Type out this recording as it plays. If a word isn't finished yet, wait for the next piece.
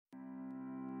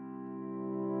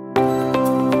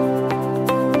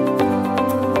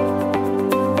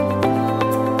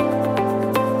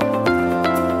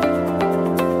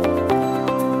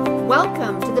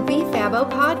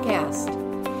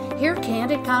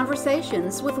intimate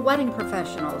conversations with wedding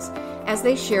professionals as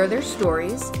they share their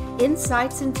stories,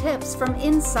 insights, and tips from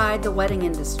inside the wedding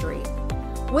industry.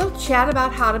 We'll chat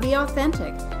about how to be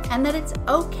authentic and that it's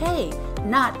okay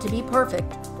not to be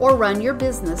perfect or run your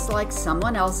business like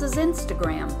someone else's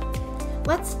Instagram.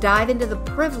 Let's dive into the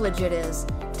privilege it is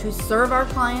to serve our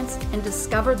clients and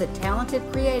discover the talented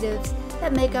creatives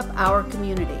that make up our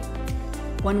community.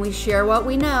 When we share what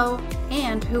we know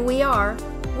and who we are,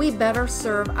 we better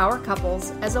serve our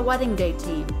couples as a wedding day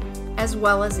team, as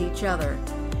well as each other.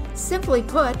 Simply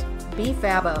put, be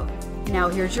Fabo. Now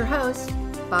here's your host,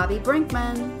 Bobbi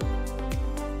Brinkman.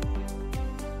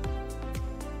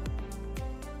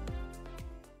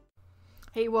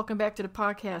 Hey, welcome back to the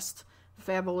podcast,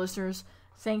 Fabo listeners.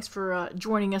 Thanks for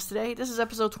joining us today. This is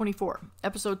episode 24.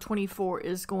 Episode 24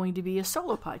 is going to be a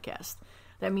solo podcast.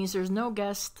 That means there's no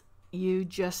guest. You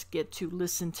just get to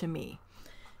listen to me.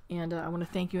 And I want to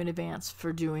thank you in advance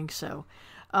for doing so.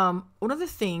 One of the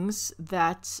things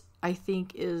that I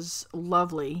think is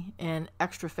lovely and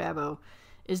extra Fabo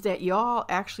is that y'all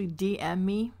actually DM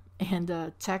me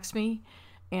and text me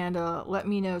and let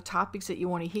me know topics that you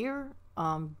want to hear,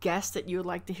 guests that you would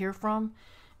like to hear from.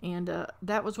 And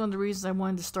that was one of the reasons I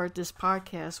wanted to start this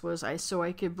podcast was so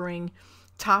I could bring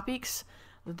topics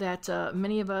that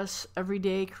many of us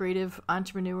everyday creative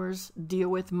entrepreneurs deal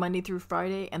with Monday through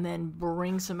Friday, and then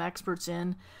bring some experts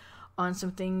in on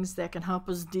some things that can help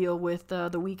us deal with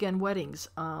the weekend weddings.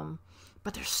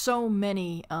 But there's so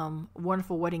many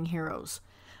wonderful wedding heroes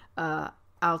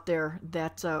out there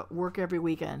that work every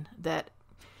weekend, that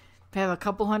have a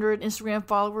couple hundred Instagram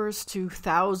followers to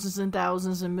thousands and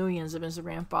thousands and millions of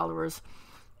Instagram followers.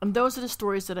 And those are the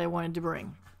stories that I wanted to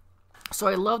bring. So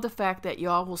I love the fact that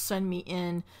y'all will send me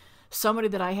in somebody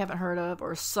that I haven't heard of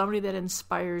or somebody that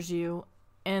inspires you.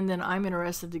 And then I'm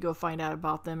interested to go find out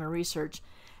about them and research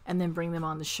and then bring them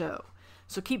on the show.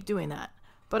 So keep doing that.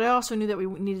 But I also knew that we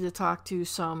needed to talk to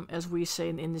some, as we say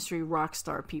in the industry, rock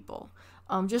star people,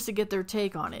 just to get their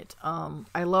take on it.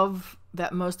 I love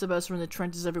that most of us are in the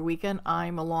trenches every weekend.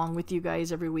 I'm along with you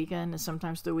guys every weekend and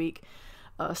sometimes the week,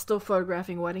 still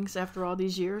photographing weddings after all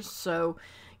these years. So,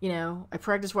 I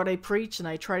practice what I preach and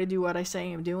I try to do what I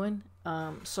say I'm doing.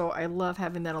 So I love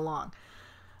having that along.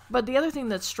 But the other thing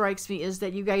that strikes me is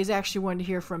that you guys actually wanted to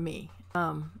hear from me.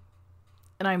 And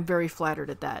I'm very flattered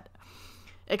at that.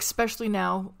 Especially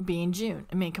now being June.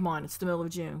 I mean, come on, it's the middle of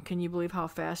June. Can you believe how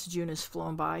fast June has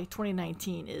flown by?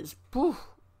 2019 is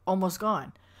almost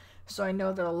gone. So I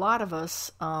know that a lot of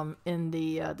us in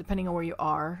the, depending on where you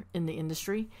are in the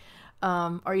industry,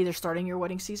 are either starting your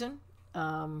wedding season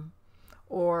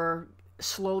or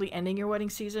slowly ending your wedding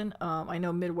season. I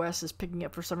know Midwest is picking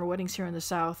up for summer weddings here in the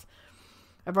South.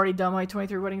 I've already done my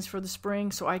 23 weddings for the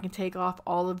spring, so I can take off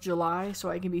all of July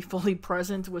so I can be fully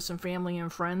present with some family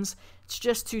and friends. It's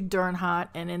just too darn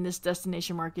hot, and in this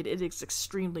destination market, it is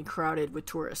extremely crowded with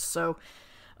tourists. So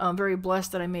I'm very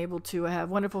blessed that I'm able to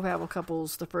have wonderful Fabo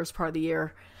couples the first part of the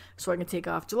year, so I can take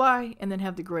off July and then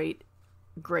have the great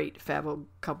Fabo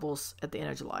couples at the end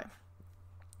of July.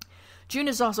 June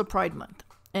is also Pride Month,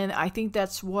 and I think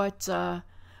that's what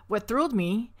thrilled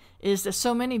me is that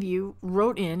so many of you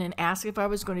wrote in and asked if I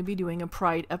was going to be doing a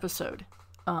Pride episode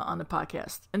on the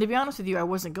podcast. And to be honest with you, I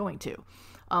wasn't going to.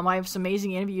 I have some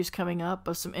amazing interviews coming up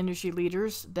of some industry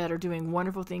leaders that are doing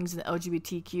wonderful things in the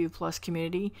LGBTQ plus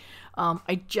community.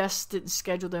 I just didn't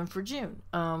schedule them for June.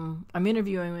 I'm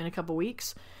interviewing in a couple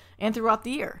weeks and throughout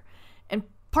the year. And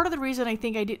part of the reason I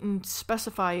think I didn't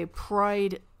specify a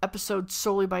Pride episode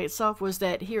solely by itself was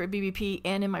that here at BBP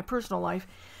and in my personal life,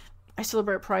 I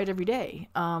celebrate Pride every day.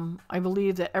 I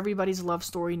believe that everybody's love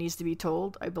story needs to be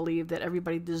told. I believe that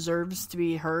everybody deserves to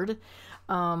be heard.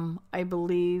 I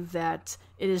believe that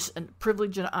it is a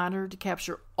privilege and honor to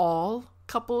capture all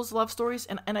couples' love stories.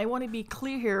 And I want to be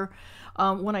clear here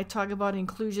when I talk about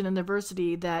inclusion and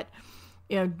diversity that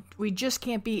we just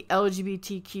can't be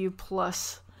LGBTQ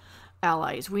plus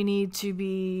allies. We need to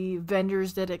be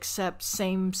vendors that accept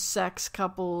same-sex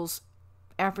couples,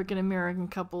 African-American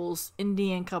couples,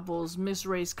 Indian couples,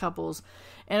 mixed-race couples,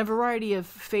 and a variety of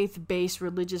faith-based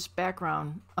religious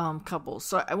background couples.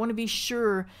 So I want to be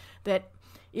sure that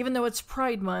even though it's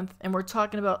Pride Month and we're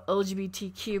talking about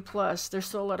LGBTQ+, there's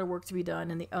still a lot of work to be done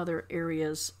in the other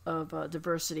areas of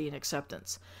diversity and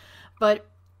acceptance. But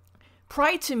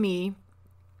Pride to me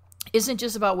isn't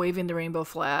just about waving the rainbow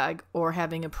flag or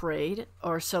having a parade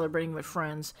or celebrating with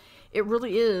friends. It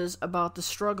really is about the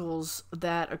struggles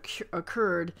that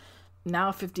occurred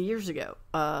now 50 years ago.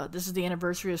 This is the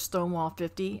anniversary of Stonewall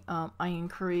 50. I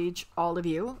encourage all of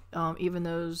you, even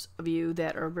those of you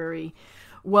that are very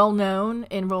well known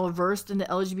and well versed in the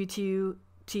LGBTQ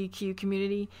LGBTQ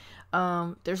community.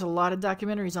 There's a lot of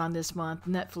documentaries on this month.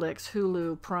 Netflix,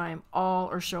 Hulu, Prime, all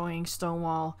are showing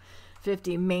Stonewall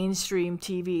 50, mainstream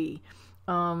TV.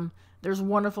 There's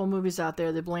wonderful movies out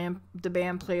there. The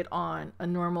band played on A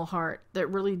Normal Heart that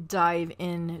really dive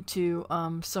into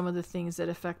some of the things that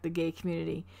affect the gay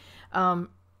community.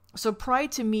 So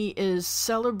Pride to me is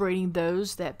celebrating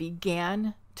those that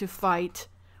began to fight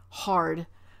hard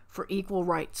for equal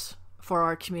rights for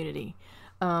our community.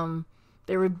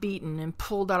 They were beaten and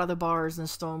pulled out of the bars in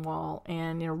Stonewall,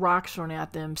 and rocks thrown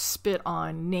at them, spit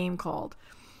on, name called.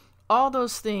 All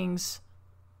those things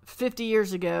 50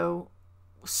 years ago,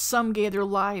 some gave their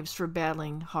lives for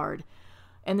battling hard.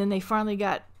 And then they finally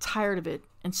got tired of it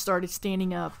and started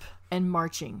standing up and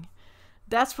marching.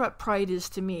 That's what Pride is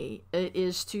to me. It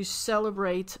is to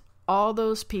celebrate all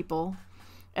those people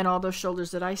and all those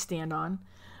shoulders that I stand on.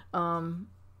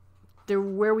 They're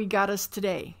where we got us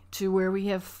today, to where we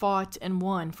have fought and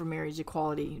won for marriage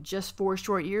equality just 4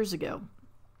 short years ago.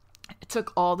 It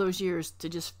took all those years to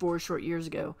just 4 short years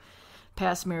ago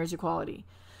pass marriage equality.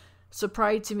 So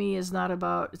Pride to me is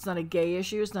it's not a gay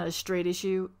issue, it's not a straight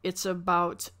issue. It's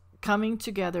about coming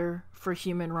together for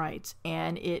human rights,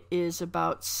 and it is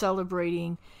about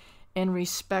celebrating and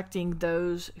respecting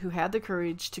those who had the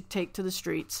courage to take to the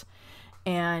streets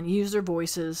and use their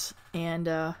voices and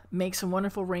make some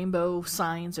wonderful rainbow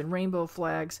signs and rainbow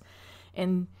flags,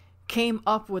 and came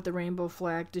up with the rainbow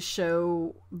flag to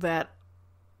show that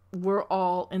we're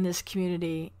all in this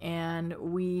community and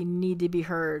we need to be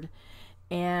heard,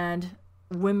 and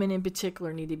women in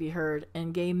particular need to be heard,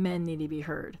 and gay men need to be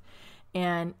heard.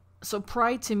 And so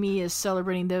Pride to me is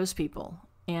celebrating those people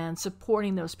and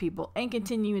supporting those people and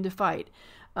continuing to fight.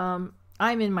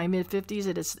 I'm in my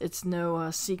mid-50s. It's no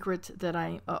secret that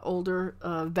I'm an older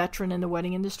veteran in the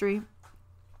wedding industry.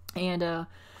 And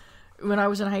when I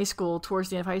was in high school, towards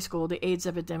the end of high school, the AIDS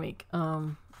epidemic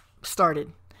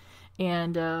started.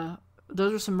 And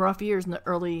those were some rough years in the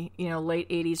early, late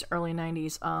 80s, early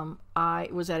 90s. I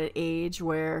was at an age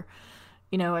where,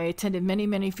 I attended many,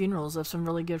 many funerals of some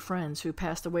really good friends who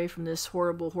passed away from this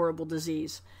horrible, horrible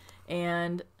disease.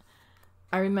 And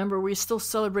I remember we still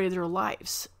celebrated their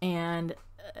lives, and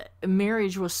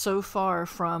marriage was so far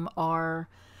from our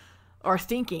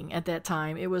thinking at that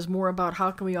time. It was more about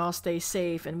how can we all stay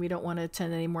safe, and we don't want to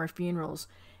attend any more funerals,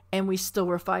 and we still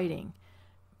were fighting.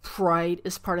 Pride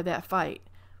is part of that fight.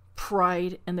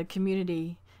 Pride and the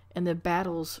community and the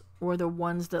battles were the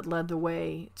ones that led the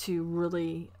way to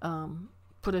really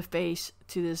put a face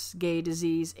to this gay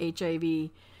disease, HIV,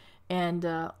 and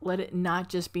let it not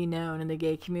just be known in the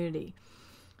gay community.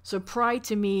 So Pride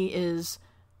to me is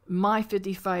my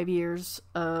 55 years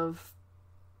of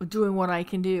doing what I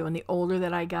can do. And the older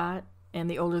that I got and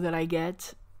the older that I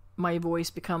get, my voice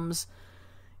becomes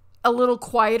a little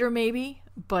quieter maybe.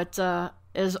 But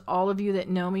as all of you that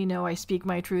know me know, I speak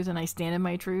my truth and I stand in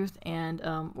my truth. And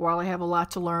while I have a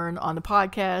lot to learn on the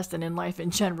podcast and in life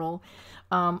in general,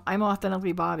 I'm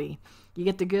authentically Bobbi. You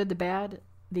get the good, the bad,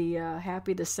 the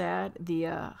happy, the sad,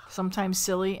 the sometimes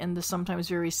silly, and the sometimes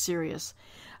very serious.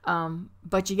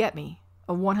 But you get me,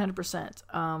 100%.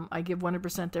 I give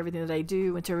 100% to everything that I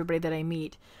do and to everybody that I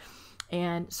meet.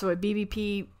 And so at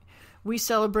BBP, we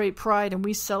celebrate pride and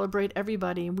we celebrate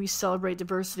everybody and we celebrate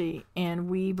diversity, and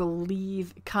we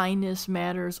believe kindness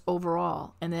matters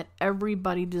overall and that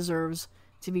everybody deserves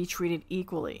to be treated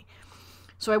equally.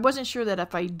 So I wasn't sure that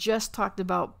if I just talked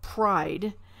about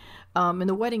pride in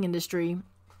the wedding industry,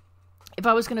 if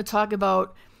I was going to talk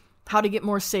about how to get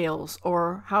more sales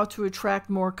or how to attract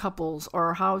more couples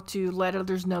or how to let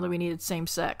others know that we needed same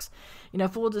sex.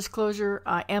 Full disclosure,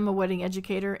 I am a wedding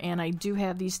educator and I do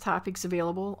have these topics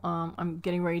available. I'm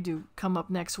getting ready to come up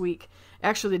next week.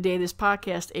 Actually, the day this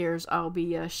podcast airs, I'll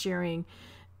be sharing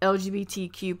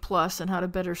LGBTQ plus and how to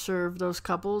better serve those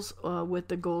couples with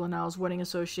the Golden Owls Wedding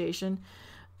Association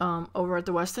over at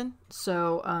the Westin.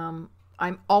 So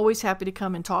I'm always happy to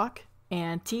come and talk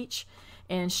and teach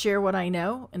and share what I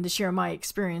know and to share my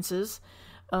experiences.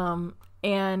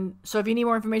 And so if you need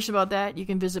more information about that, you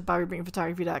can visit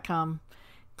BobbiBrintonPhotography.com,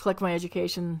 click my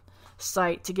education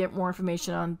site to get more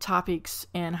information on topics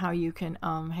and how you can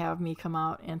have me come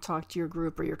out and talk to your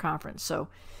group or your conference. So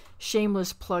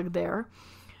shameless plug there.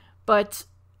 But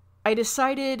I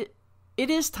decided it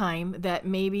is time that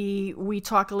maybe we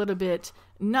talk a little bit,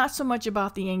 not so much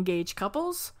about the engaged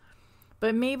couples,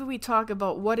 but maybe we talk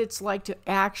about what it's like to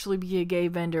actually be a gay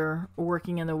vendor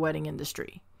working in the wedding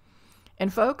industry.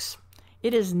 And folks,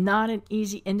 it is not an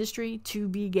easy industry to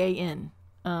be gay in.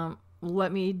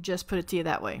 Let me just put it to you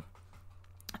that way.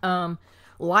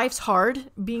 Life's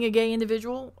hard being a gay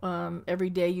individual.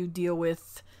 Every day you deal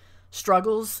with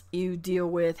struggles. You deal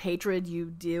with hatred. You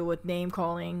deal with name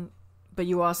calling, but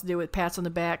you also deal with pats on the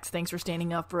back. Thanks for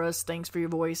standing up for us. Thanks for your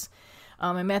voice.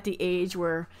 I'm at the age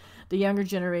where the younger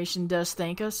generation does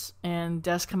thank us and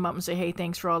does come up and say, hey,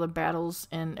 thanks for all the battles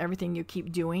and everything you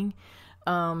keep doing.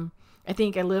 I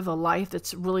think I live a life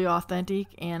that's really authentic,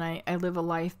 and I live a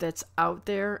life that's out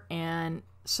there, and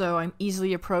so I'm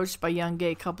easily approached by young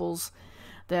gay couples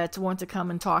that want to come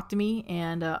and talk to me,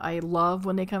 and I love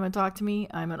when they come and talk to me.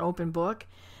 I'm an open book.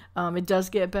 It does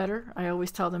get better. I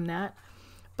always tell them that.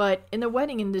 But in the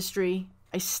wedding industry,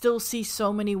 I still see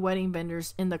so many wedding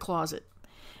vendors in the closet.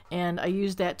 And I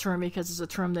use that term because it's a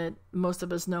term that most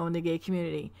of us know in the gay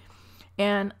community.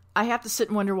 And I have to sit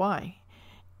and wonder why.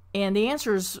 And the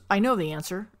answer is, I know the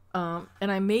answer.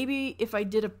 And maybe if I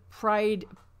did a Pride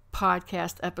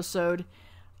podcast episode,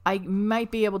 I might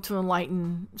be able to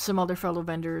enlighten some other fellow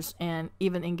vendors and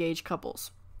even engage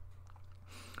couples.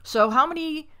 So how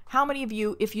many of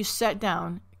you, if you sat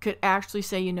down, could actually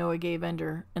say you know a gay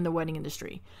vendor in the wedding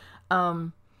industry?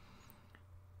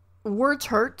 Words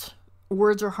hurt,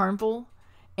 words are harmful,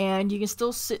 and you can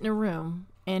still sit in a room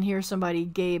and hear somebody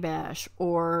gay bash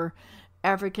or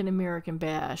African American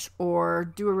bash or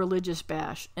do a religious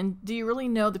bash. And do you really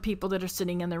know the people that are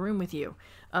sitting in the room with you?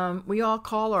 We all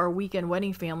call our weekend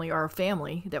wedding family our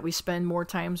family, that we spend more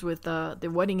times with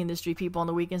the wedding industry people on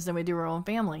the weekends than we do our own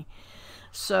family.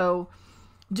 So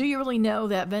do you really know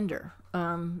that vendor?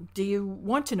 Do you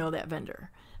want to know that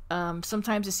vendor?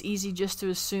 Sometimes it's easy just to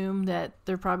assume that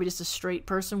they're probably just a straight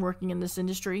person working in this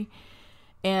industry.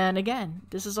 And again,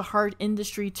 this is a hard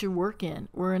industry to work in.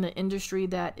 We're in an industry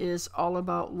that is all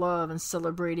about love and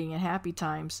celebrating and happy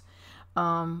times.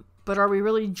 But are we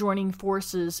really joining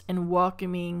forces and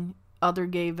welcoming other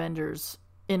gay vendors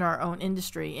in our own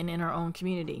industry and in our own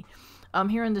community?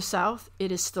 Here in the South,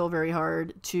 it is still very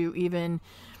hard to even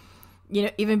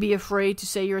be afraid to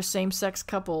say you're a same-sex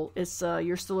couple. It's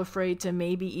you're still afraid to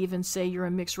maybe even say you're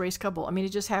a mixed-race couple. I mean, it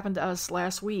just happened to us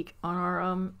last week on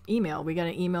our email. We got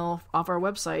an email off our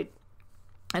website,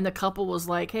 and the couple was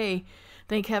like, hey,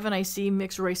 thank heaven I see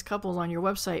mixed-race couples on your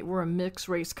website. We're a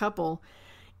mixed-race couple,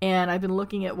 and I've been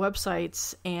looking at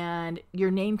websites, and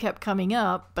your name kept coming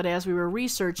up, but as we were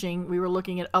researching, we were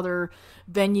looking at other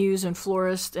venues and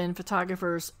florists and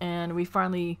photographers, and we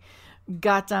finally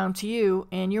got down to you,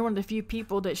 and you're one of the few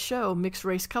people that show mixed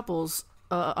race couples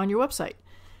on your website.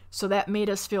 So that made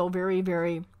us feel very,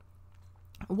 very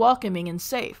welcoming and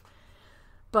safe.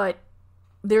 But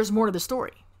there's more to the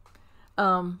story.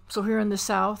 So here in the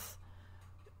South,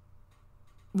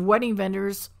 wedding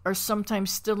vendors are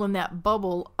sometimes still in that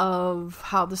bubble of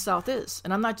how the South is.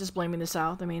 And I'm not just blaming the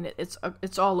South. I mean,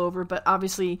 it's all over, but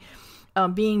obviously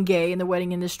being gay in the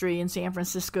wedding industry in San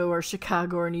Francisco or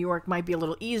Chicago or New York might be a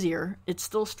little easier. It's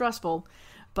still stressful,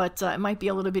 but it might be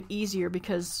a little bit easier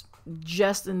because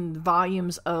just in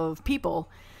volumes of people,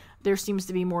 there seems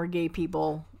to be more gay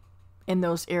people in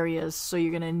those areas. So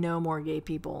you're going to know more gay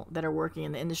people that are working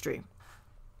in the industry.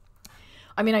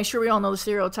 I mean, I'm sure we all know the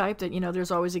stereotype that,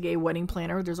 there's always a gay wedding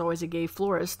planner, there's always a gay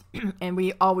florist, and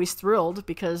we always thrilled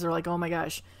because they're like, oh my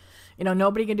gosh,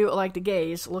 nobody can do it like the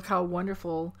gays. Look how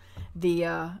wonderful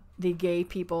the gay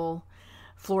people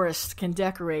florists can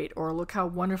decorate, or look how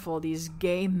wonderful these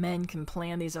gay men can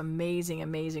plan these amazing,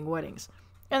 amazing weddings.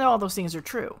 And all those things are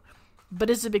true. But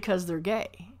is it because they're gay?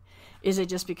 Is it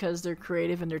just because they're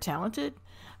creative and they're talented?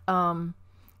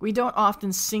 We don't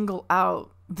often single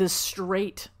out the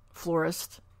straight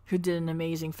florist who did an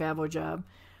amazing fabo job,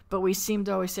 but we seem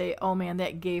to always say, oh man,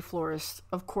 that gay florist,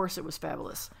 of course it was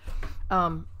fabulous.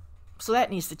 So that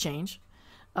needs to change.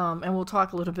 And we'll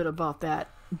talk a little bit about that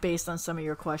based on some of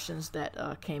your questions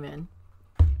that came in.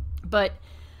 But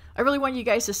I really want you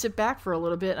guys to sit back for a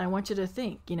little bit. And I want you to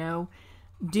think,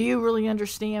 do you really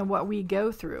understand what we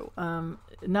go through?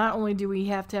 Not only do we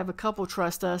have to have a couple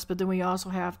trust us, but then we also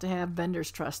have to have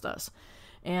vendors trust us.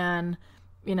 And,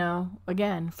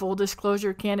 again, full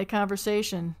disclosure, candid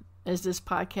conversation, as this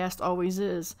podcast always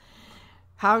is.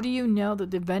 How do you know that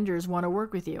the vendors want to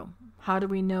work with you? How do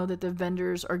we know that the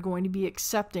vendors are going to be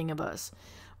accepting of us?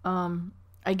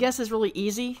 I guess it's really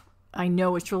easy. I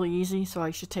know it's really easy, so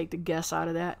I should take the guess out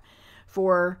of that.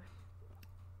 For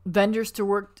vendors to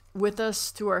work with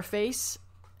us to our face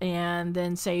and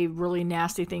then say really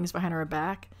nasty things behind our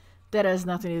back, that has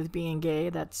nothing to do with being gay.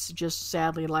 That's just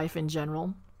sadly life in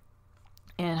general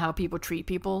and how people treat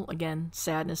people. Again,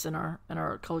 sadness in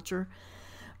our culture.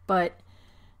 But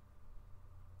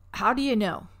how do you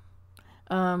know?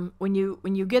 When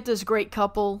you get this great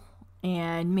couple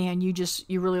and man, you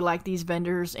really like these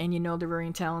vendors and they're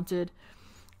very talented,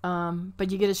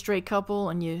 but you get a straight couple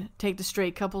and you take the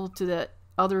straight couple to that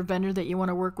other vendor that you want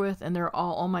to work with, and they're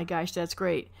all, oh my gosh, that's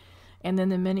great. And then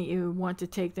the minute you want to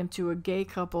take them to a gay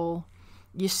couple,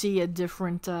 you see a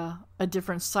different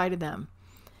side of them.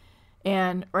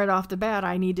 And right off the bat,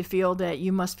 I need to feel that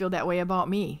you must feel that way about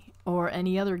me or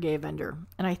any other gay vendor.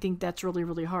 And I think that's really,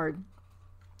 really hard.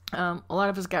 A lot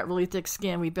of us got really thick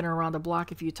skin. We've been around the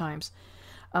block a few times.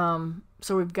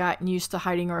 So we've gotten used to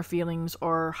hiding our feelings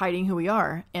or hiding who we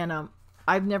are. And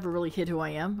I've never really hid who I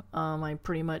am. I'm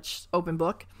pretty much open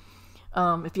book.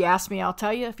 If you ask me, I'll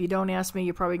tell you. If you don't ask me,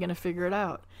 you're probably going to figure it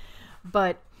out.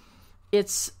 But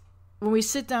it's when we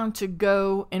sit down to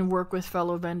go and work with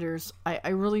fellow vendors, I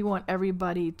really want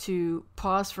everybody to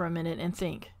pause for a minute and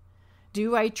think,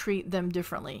 do I treat them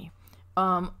differently?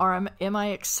 Or am I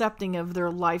accepting of their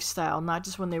lifestyle, not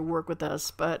just when they work with us,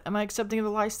 but am I accepting of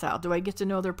the lifestyle? Do I get to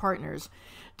know their partners?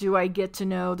 Do I get to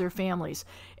know their families?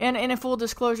 And in full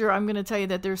disclosure, I'm going to tell you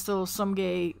that there's still some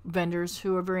gay vendors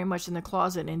who are very much in the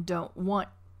closet and don't want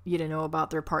you to know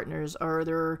about their partners or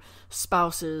their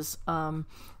spouses, or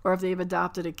if they've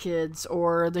adopted a kids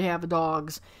or they have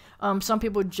dogs. Some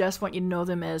people just want you to know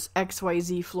them as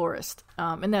XYZ florist,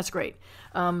 and that's great.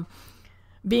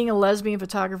 Being a lesbian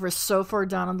photographer is so far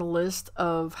down on the list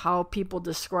of how people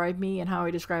describe me and how I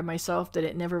describe myself that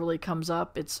it never really comes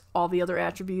up. It's all the other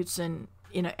attributes and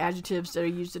adjectives that are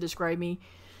used to describe me.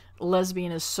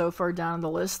 Lesbian is so far down on the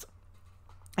list.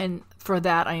 And for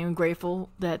that, I am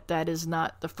grateful that that is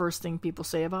not the first thing people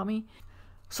say about me.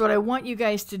 So what I want you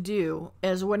guys to do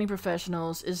as wedding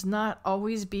professionals is not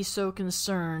always be so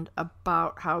concerned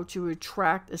about how to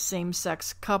attract a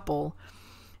same-sex couple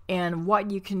and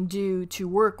what you can do to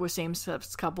work with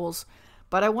same-sex couples,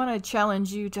 but I want to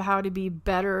challenge you to how to be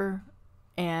better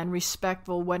and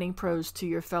respectful wedding pros to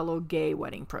your fellow gay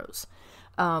wedding pros.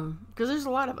 Because there's a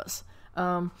lot of us.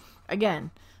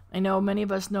 Again, I know many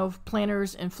of us know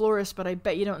planners and florists, but I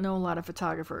bet you don't know a lot of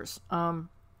photographers.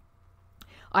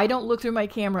 I don't look through my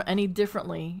camera any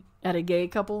differently at a gay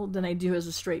couple than I do as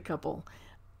a straight couple.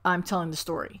 I'm telling the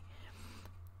story.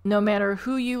 No matter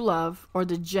who you love or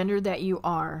the gender that you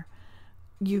are,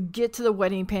 you get to the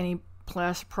wedding planning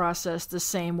process the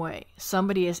same way.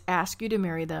 Somebody has asked you to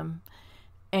marry them,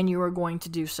 and you are going to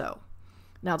do so.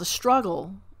 Now, the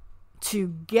struggle to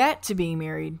get to being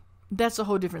married, that's a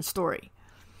whole different story.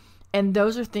 And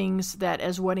those are things that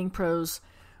as wedding pros,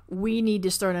 we need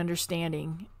to start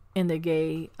understanding in the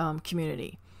gay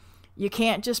community. You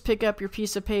can't just pick up your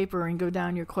piece of paper and go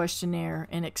down your questionnaire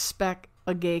and expect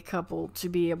a gay couple to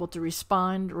be able to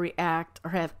respond, react,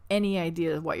 or have any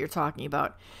idea of what you're talking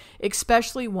about,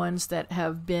 especially ones that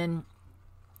have been,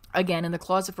 again, in the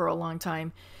closet for a long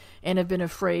time and have been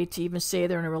afraid to even say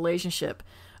they're in a relationship.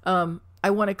 I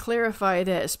want to clarify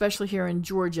that, especially here in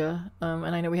Georgia, and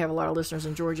I know we have a lot of listeners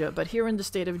in Georgia, but here in the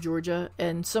state of Georgia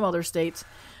and some other states,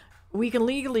 we can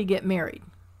legally get married.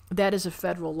 That is a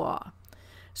federal law.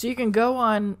 So you can go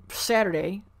on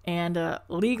Saturday and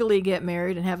legally get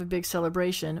married and have a big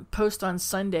celebration, post on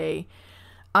Sunday,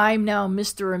 I'm now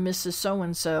Mr. or Mrs.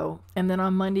 So-and-so, and then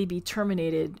on Monday be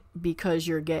terminated because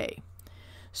you're gay.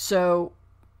 So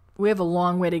we have a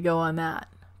long way to go on that.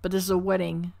 But this is a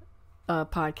wedding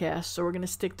podcast, so we're going to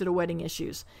stick to the wedding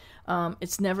issues.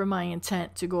 It's never my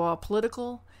intent to go all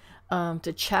political,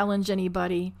 to challenge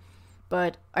anybody,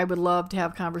 but I would love to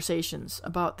have conversations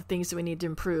about the things that we need to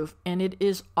improve. And it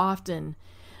is often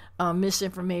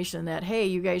misinformation that, hey,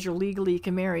 you guys are legally, you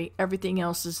can marry, everything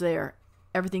else is there,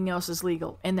 everything else is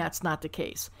legal, and that's not the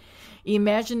case.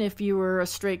 Imagine if you were a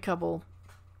straight couple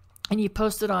and you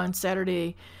posted on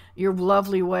Saturday your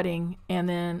lovely wedding, and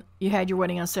then you had your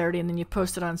wedding on Saturday, and then you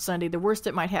posted on Sunday. The worst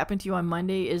that might happen to you on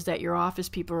Monday is that your office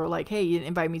people are like, hey, you didn't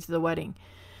invite me to the wedding.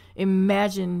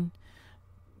 Imagine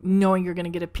knowing you're going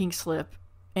to get a pink slip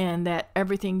and that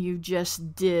everything you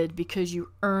just did because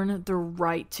you earned the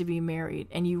right to be married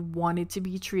and you wanted to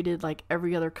be treated like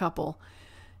every other couple,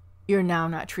 you're now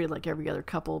not treated like every other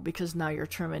couple because now you're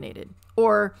terminated.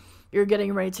 Or you're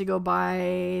getting ready to go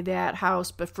buy that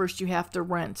house, but first you have to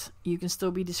rent. You can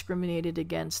still be discriminated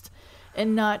against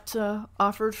and not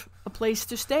offered a place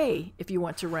to stay if you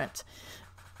want to rent.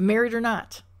 Married or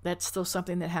not, that's still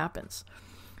something that happens.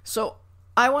 So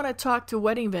I want to talk to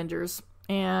wedding vendors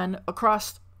and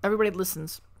across everybody that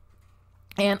listens.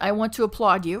 And I want to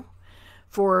applaud you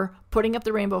for putting up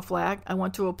the rainbow flag. I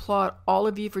want to applaud all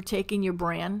of you for taking your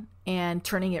brand and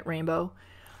turning it rainbow.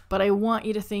 But I want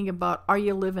you to think about, are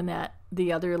you living that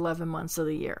the other 11 months of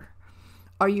the year?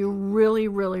 Are you really,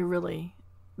 really, really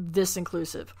this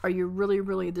inclusive? Are you really,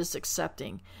 really this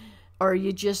accepting? Or are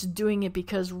you just doing it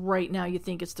because right now you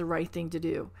think it's the right thing to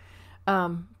do?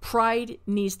 Pride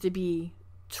needs to be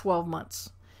 12 months.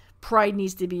 Pride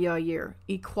needs to be all year.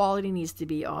 Equality needs to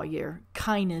be all year.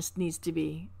 Kindness needs to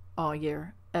be all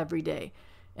year, every day.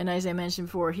 And as I mentioned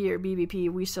before, here at BBP,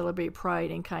 we celebrate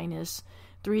pride and kindness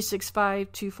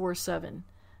 365-247.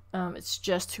 It's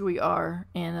just who we are,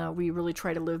 and we really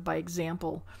try to live by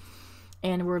example,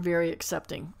 and we're very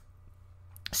accepting.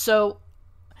 So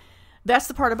that's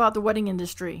the part about the wedding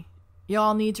industry.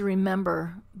 Y'all need to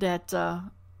remember that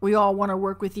we all want to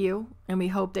work with you, and we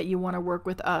hope that you want to work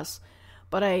with us.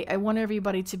 But I want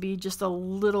everybody to be just a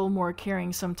little more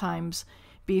caring sometimes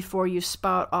before you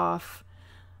spout off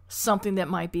something that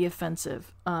might be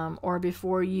offensive, or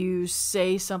before you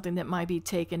say something that might be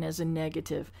taken as a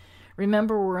negative.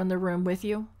 Remember, we're in the room with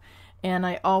you. And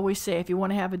I always say, if you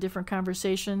want to have a different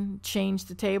conversation, change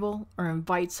the table or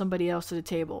invite somebody else to the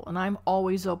table. And I'm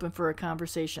always open for a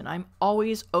conversation. I'm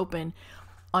always open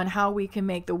on how we can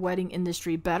make the wedding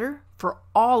industry better for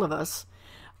all of us,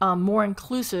 more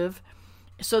inclusive,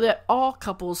 so that all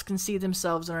couples can see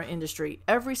themselves in our industry.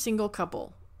 Every single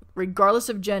couple, regardless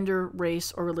of gender,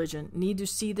 race, or religion, need to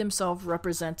see themselves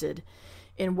represented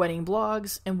in wedding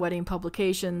blogs and wedding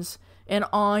publications and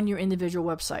on your individual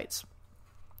websites.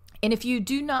 And if you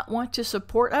do not want to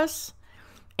support us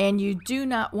and you do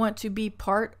not want to be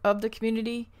part of the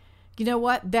community, you know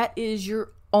what? That is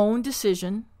your own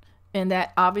decision, and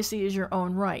that obviously is your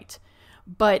own right.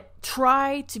 But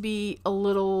try to be a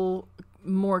little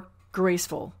more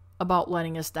graceful about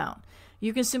letting us down.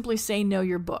 You can simply say, no,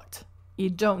 you're booked. You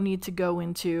don't need to go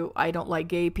into, I don't like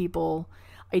gay people,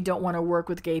 I don't want to work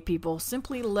with gay people.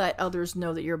 Simply let others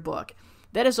know that you're booked.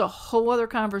 That is a whole other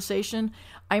conversation.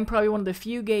 I'm probably one of the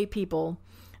few gay people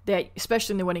that,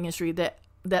 especially in the wedding industry, that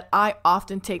I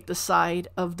often take the side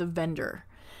of the vendor.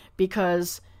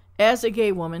 Because as a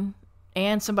gay woman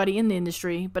and somebody in the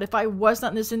industry, but if I was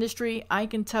not in this industry, I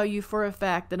can tell you for a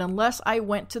fact that unless I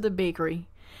went to the bakery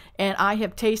and I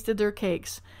have tasted their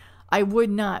cakes, I would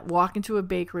not walk into a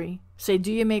bakery, say,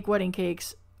 do you make wedding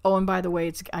cakes? Oh, and by the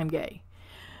way, I'm gay.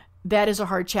 That is a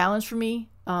hard challenge for me.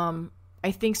 I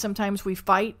think sometimes we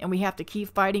fight and we have to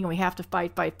keep fighting and we have to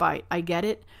fight. I get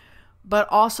it. But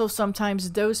also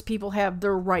sometimes those people have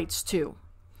their rights too.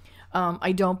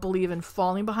 I don't believe in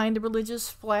falling behind the religious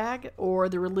flag or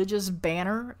the religious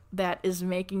banner that is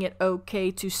making it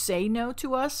okay to say no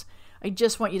to us. I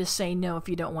just want you to say no if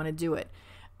you don't want to do it.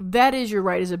 That is your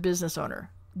right as a business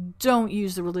owner. Don't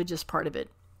use the religious part of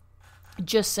it.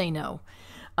 Just say no.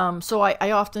 So I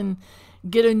often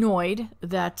get annoyed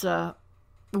that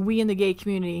we in the gay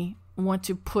community want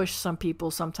to push some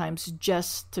people sometimes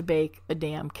just to bake a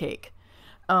damn cake.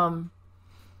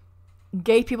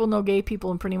 Gay people know gay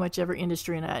people in pretty much every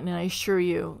industry, and I assure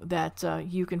you that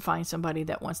you can find somebody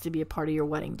that wants to be a part of your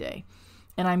wedding day.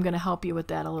 And I'm going to help you with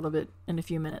that a little bit in a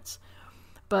few minutes.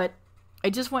 But I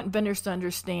just want vendors to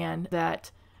understand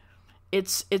that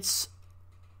it's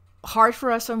hard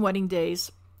for us on wedding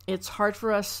days. It's hard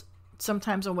for us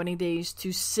sometimes on wedding days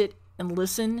to sit and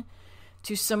listen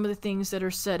to some of the things that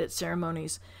are said at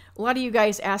ceremonies. A lot of you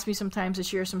guys ask me sometimes to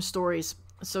share some stories,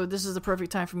 so this is the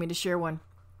perfect time for me to share one.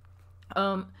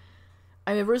 I'm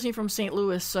originally from St.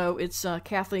 Louis, so it's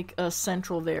Catholic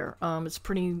Central there. It's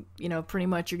pretty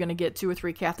much you're going to get 2 or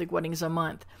 3 Catholic weddings a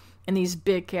month in these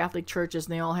big Catholic churches,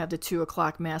 and they all have the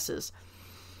 2:00 masses.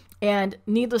 And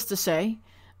needless to say,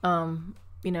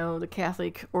 the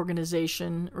Catholic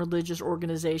organization, religious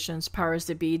organizations, powers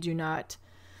that be, do not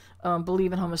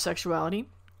believe in homosexuality.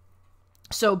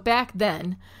 So back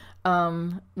then,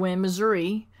 when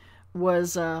Missouri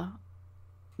was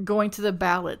going to the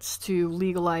ballots to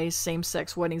legalize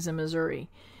same-sex weddings in Missouri,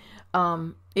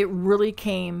 it really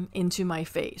came into my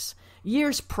face.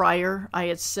 Years prior, I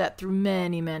had sat through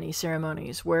many, many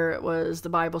ceremonies where it was the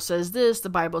Bible says this, the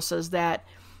Bible says that,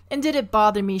 and did it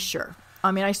bother me? Sure.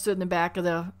 I mean, I stood in the back of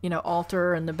the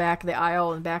altar and the back of the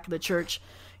aisle and back of the church.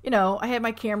 I had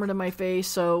my camera to my face,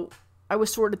 so I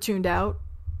was sort of tuned out,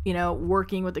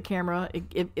 working with the camera.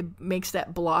 It makes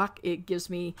that block. It gives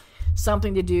me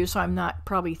something to do, so I'm not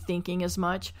probably thinking as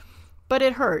much. But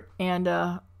it hurt, and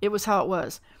it was how it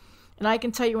was. And I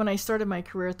can tell you when I started my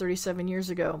career 37 years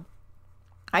ago,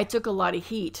 I took a lot of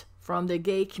heat from the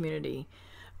gay community.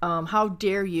 How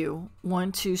dare you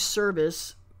want to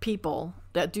service people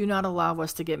that do not allow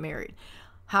us to get married?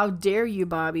 How dare you,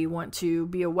 Bobbi, want to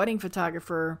be a wedding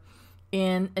photographer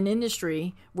in an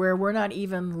industry where we're not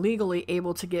even legally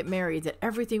able to get married, that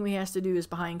everything we have to do is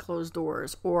behind closed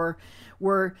doors, or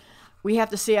we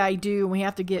have to say I do and we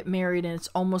have to get married and it's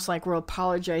almost like we're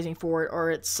apologizing for it,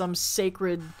 or it's some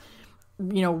sacred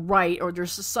right, or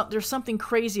there's something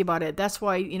crazy about it. That's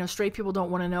why straight people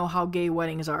don't want to know how gay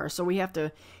weddings are, so we have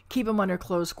to keep them under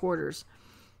closed quarters.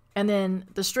 And then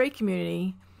the straight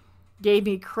community gave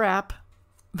me crap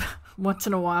once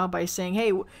in a while by saying,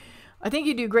 hey, I think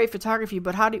you do great photography,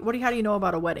 but how do you know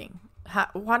about a wedding?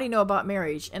 How do you know about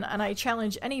marriage? And I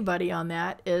challenge anybody on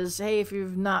that is, hey, if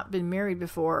you've not been married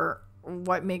before,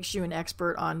 what makes you an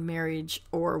expert on marriage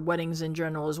or weddings in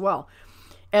general as well?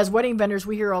 As wedding vendors,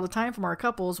 we hear all the time from our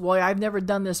couples, well, I've never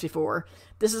done this before.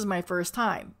 This is my first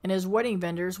time. And as wedding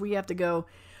vendors, we have to go,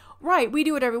 right, we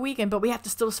do it every weekend, but we have to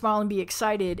still smile and be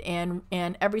excited. And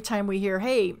every time we hear,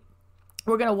 hey,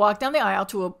 we're going to walk down the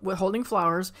aisle with holding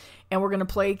flowers, and we're going to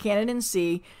play Candid and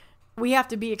See, we have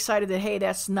to be excited that, hey,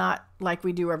 that's not like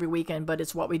we do every weekend, but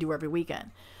it's what we do every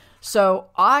weekend. So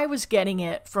I was getting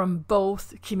it from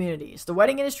both communities, the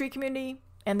wedding industry community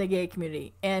and the gay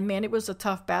community. And man, it was a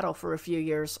tough battle for a few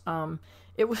years.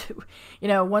 It was,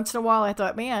 once in a while I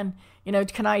thought, man,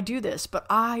 can I do this? But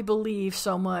I believe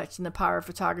so much in the power of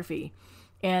photography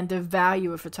and the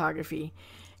value of photography.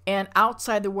 And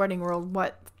outside the wedding world,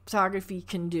 what photography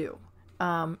can do.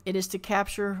 It is to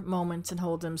capture moments and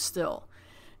hold them still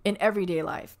in everyday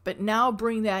life. But now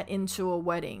bring that into a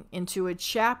wedding, into a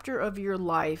chapter of your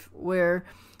life where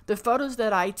the photos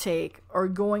that I take are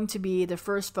going to be the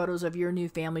first photos of your new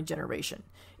family generation.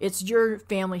 It's your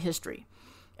family history.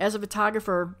 As a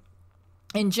photographer,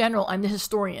 in general, I'm the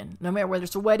historian, no matter whether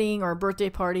it's a wedding or a birthday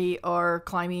party or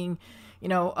climbing,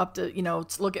 up to, to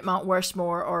look at Mount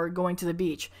Rushmore or going to the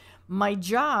beach. My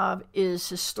job is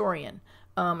historian.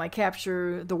 I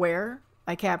capture the where,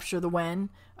 I capture the when,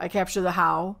 I capture the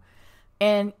how,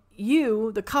 and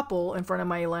you, the couple in front of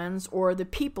my lens, or the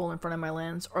people in front of my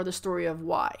lens, are the story of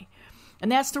why.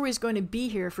 And that story is going to be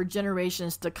here for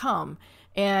generations to come.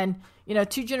 And,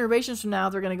 2 generations from now,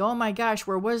 they're going to go, oh my gosh,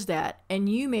 where was that? And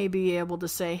you may be able to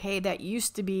say, hey, that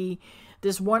used to be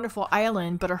this wonderful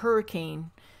island, but a hurricane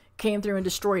came through and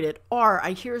destroyed it. Or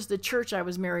here's the church I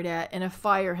was married at and a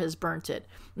fire has burnt it.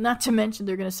 Not to mention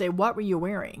they're going to say, what were you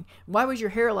wearing? Why was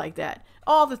your hair like that?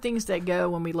 All the things that go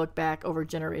when we look back over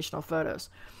generational photos.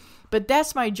 But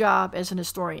that's my job as an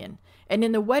historian. And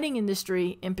in the wedding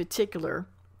industry in particular,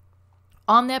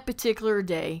 on that particular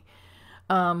day,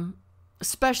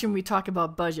 especially when we talk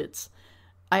about budgets,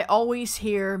 I always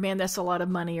hear, man, that's a lot of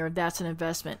money or that's an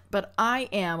investment. But I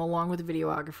am, along with the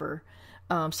videographer,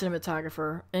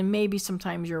 cinematographer, and maybe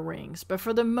sometimes your rings. But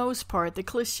for the most part, the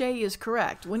cliche is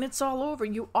correct. When it's all over,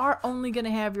 you are only going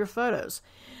to have your photos.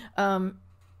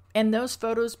 And those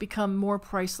photos become more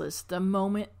priceless the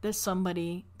moment that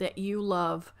somebody that you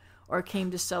love or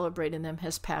came to celebrate in them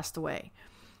has passed away.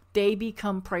 They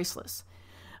become priceless.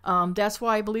 That's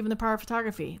why I believe in the power of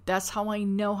photography. That's how I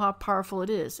know how powerful it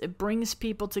is. It brings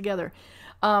people together.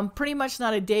 Pretty much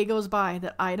not a day goes by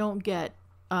that I don't get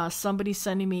somebody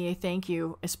sending me a thank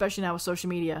you, especially now with social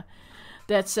media,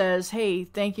 that says, hey,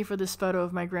 thank you for this photo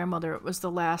of my grandmother. It was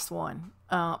the last one,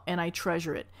 and I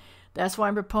treasure it. That's why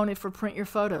I'm a proponent for print your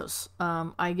photos.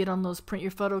 I get on those print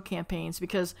your photo campaigns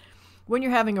because when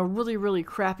you're having a really, really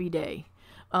crappy day,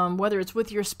 whether it's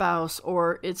with your spouse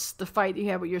or it's the fight you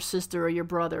have with your sister or your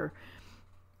brother,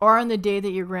 or on the day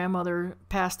that your grandmother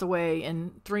passed away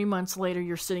and 3 months later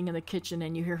you're sitting in the kitchen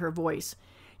and you hear her voice,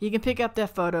 you can pick up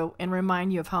that photo and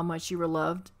remind you of how much you were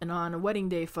loved. And on a wedding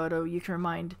day photo, you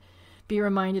can be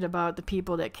reminded about the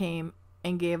people that came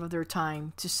and gave of their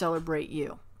time to celebrate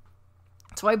you.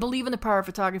 So I believe in the power of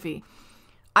photography.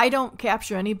 I don't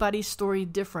capture anybody's story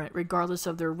different regardless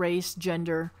of their race,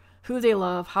 gender, who they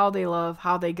love, how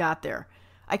they got there.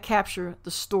 I capture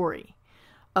the story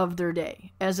of their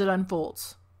day as it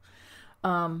unfolds.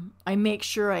 I make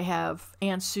sure I have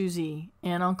Aunt Susie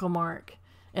and Uncle Mark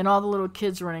and all the little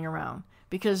kids running around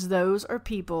because those are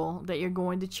people that you're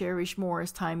going to cherish more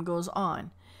as time goes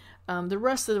on. The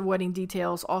rest of the wedding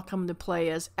details all come into play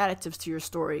as additives to your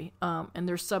story, and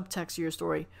there's subtext to your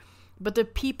story. But the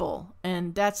people,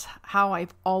 and that's how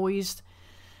I've always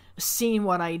seen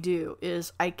what I do,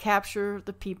 is I capture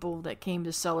the people that came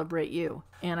to celebrate you,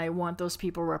 and I want those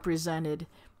people represented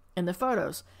in the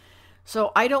photos.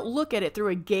 So I don't look at it through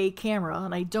a gay camera,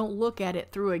 and I don't look at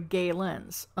it through a gay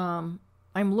lens. I'm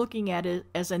looking at it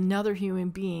as another human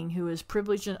being who is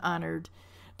privileged and honored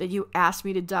that you asked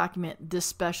me to document this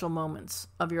special moments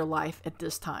of your life at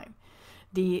this time.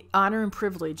 The honor and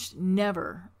privilege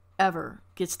never, ever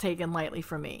gets taken lightly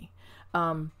from me.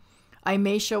 I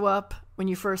may show up when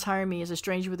you first hire me as a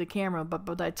stranger with a camera, but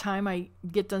by the time I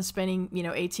get done spending,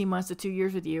 18 months to 2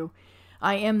 years with you,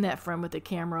 I am that friend with the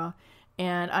camera.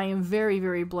 And I am very,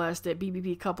 very blessed that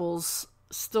BBB couples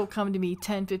still come to me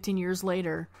 10, 15 years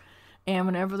later. And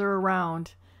whenever they're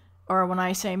around, or when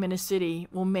I say I'm in a city,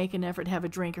 will make an effort to have a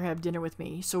drink or have dinner with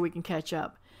me so we can catch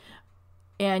up.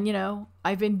 And,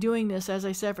 I've been doing this, as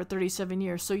I said, for 37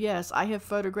 years. So yes, I have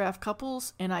photographed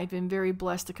couples, and I've been very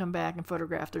blessed to come back and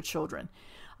photograph their children.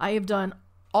 I have done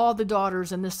all the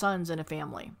daughters and the sons in a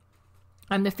family.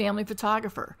 I'm the family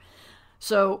photographer.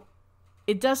 So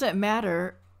it doesn't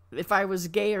matter if I was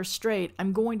gay or straight,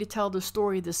 I'm going to tell the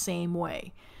story the same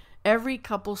way. Every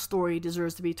couple's story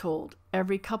deserves to be told.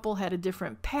 Every couple had a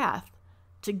different path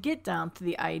to get down to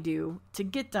the I do, to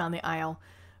get down the aisle,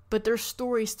 but their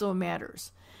story still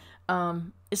matters.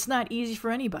 It's not easy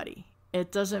for anybody.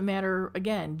 It doesn't matter,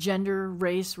 again, gender,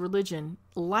 race, religion.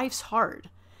 Life's hard.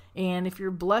 And if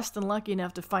you're blessed and lucky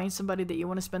enough to find somebody that you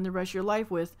want to spend the rest of your life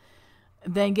with,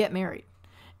 then get married.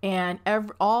 And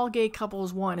all gay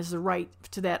couples want is the right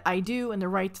to that I do and the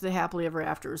right to the happily ever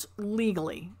afters,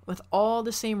 legally, with all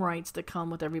the same rights that come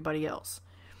with everybody else.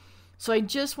 So I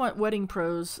just want wedding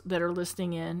pros that are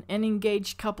listening in, and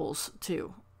engaged couples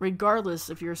too, regardless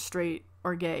if you're straight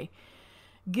or gay.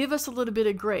 Give us a little bit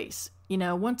of grace.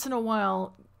 Once in a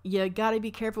while, you got to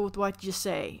be careful with what you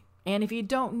say. And if you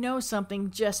don't know something,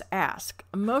 just ask.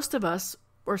 Most of us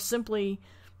are simply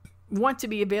want to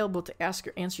be available to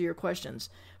answer your questions.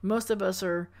 Most of us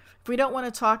are, if we don't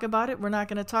want to talk about it, we're not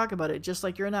going to talk about it. Just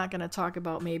like you're not going to talk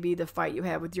about maybe the fight you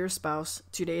had with your spouse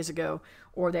 2 days ago,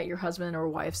 or that your husband or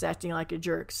wife's acting like a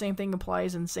jerk. Same thing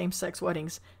applies in same-sex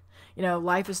weddings.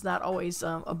 Life is not always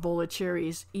a bowl of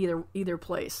cherries either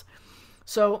place.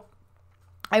 So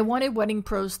I wanted wedding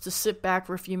pros to sit back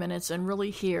for a few minutes and really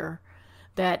hear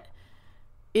that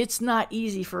it's not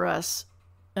easy for us.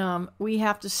 We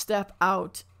have to step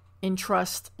out in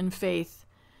trust and faith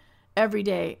every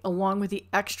day, along with the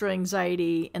extra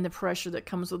anxiety and the pressure that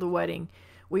comes with a wedding.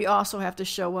 We also have to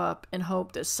show up and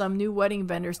hope that some new wedding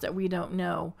vendors that we don't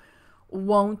know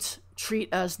won't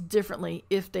treat us differently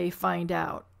if they find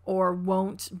out, or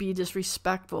won't be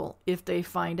disrespectful if they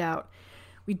find out.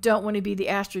 We don't want to be the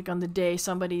asterisk on the day,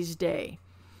 somebody's day.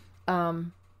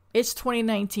 It's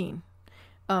 2019.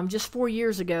 Just 4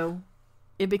 years ago,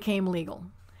 it became legal.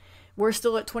 We're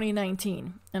still at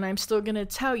 2019, and I'm still going to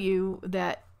tell you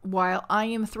that while I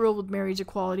am thrilled with marriage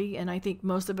equality, and I think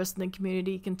most of us in the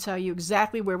community can tell you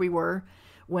exactly where we were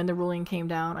when the ruling came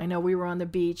down. I know we were on the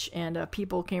beach, and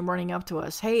people came running up to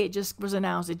us. Hey, it just was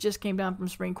announced. It just came down from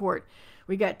Supreme Court.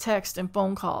 We got text and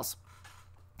phone calls,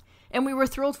 and we were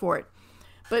thrilled for it.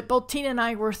 But both Tina and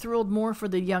I were thrilled more for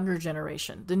the younger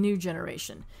generation, the new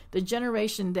generation, the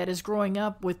generation that is growing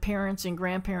up with parents and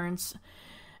grandparents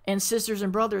and sisters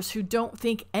and brothers who don't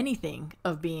think anything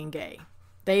of being gay.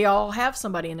 They all have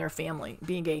somebody in their family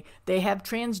being gay. They have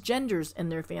transgenders in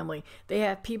their family. They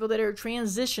have people that are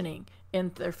transitioning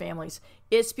in their families.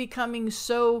 It's becoming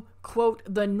so, quote,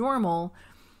 the normal,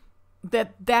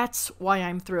 that's why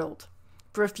I'm thrilled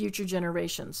for future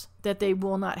generations, that they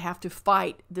will not have to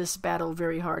fight this battle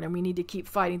very hard. And we need to keep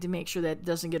fighting to make sure that it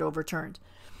doesn't get overturned.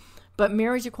 But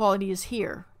marriage equality is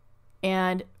here.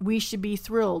 And we should be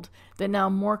thrilled that now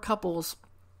more couples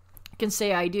can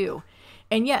say I do.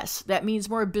 And yes, that means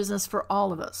more business for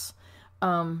all of us.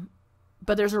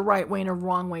 But there's a right way and a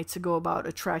wrong way to go about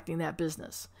attracting that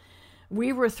business.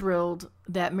 We were thrilled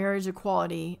that marriage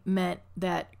equality meant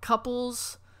that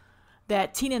couples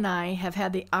that Tina and I have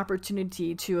had the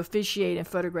opportunity to officiate and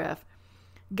photograph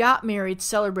got married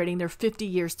celebrating their 50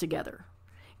 years together.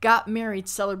 Got married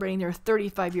celebrating their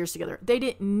 35 years together. They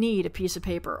didn't need a piece of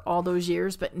paper all those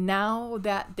years, but now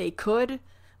that they could,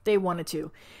 they wanted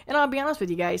to. And I'll be honest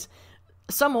with you guys,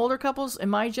 some older couples in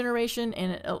my generation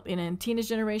and in Tina's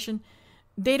generation,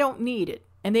 they don't need it,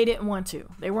 and they didn't want to.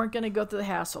 They weren't going to go through the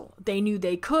hassle. They knew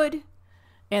they could,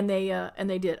 and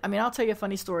they did. I mean, I'll tell you a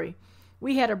funny story.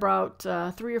 We had about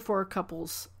 3 or 4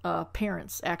 couples,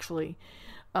 parents actually,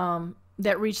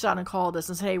 that reached out and called us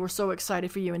and said, hey, we're so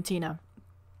excited for you and Tina.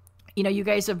 You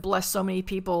guys have blessed so many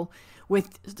people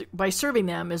by serving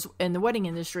them as in the wedding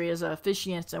industry as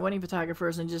officiants and wedding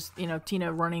photographers, and just,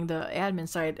 Tina running the admin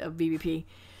side of BBP.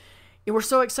 And we're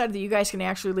so excited that you guys can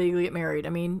actually legally get married.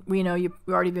 I mean, we know you've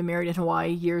already been married in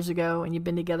Hawaii years ago, and you've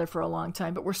been together for a long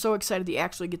time, but we're so excited that you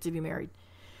actually get to be married.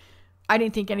 I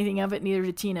didn't think anything of it, neither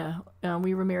did Tina.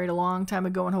 We were married a long time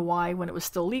ago in Hawaii when it was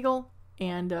still legal,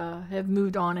 and have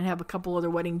moved on and have a couple other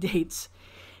wedding dates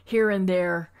here and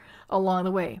there along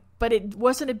the way. But it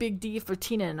wasn't a big deal for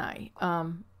Tina and I.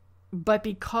 But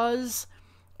because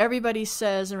everybody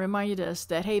says and reminded us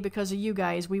that, hey, because of you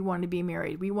guys, we want to be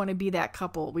married. We want to be that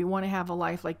couple. We want to have a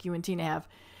life like you and Tina have.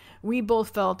 We both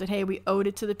felt that, hey, we owed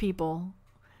it to the people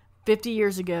 50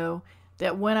 years ago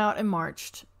that went out and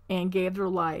marched and gave their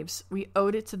lives. We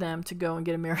owed it to them to go and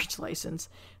get a marriage license.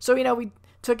 So, we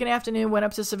took an afternoon, went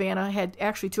up to Savannah, had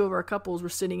actually 2 of our couples were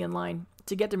sitting in line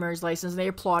to get the marriage license, and they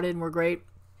applauded and were great.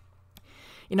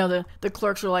 the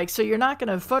clerks were like, so you're not going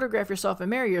to photograph yourself and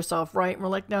marry yourself, right? And we're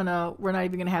like, no, we're not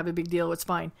even going to have a big deal. It's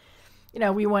fine.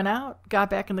 We went out, got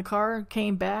back in the car,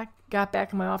 came back, got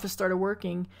back in my office, started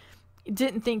working,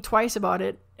 didn't think twice about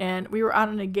it. And we were on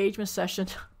an engagement session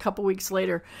a couple weeks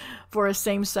later for a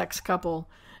same-sex couple.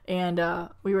 And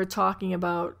we were talking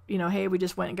about, hey, we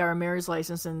just went and got our marriage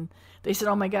license. And they said,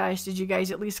 oh my gosh, did you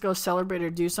guys at least go celebrate or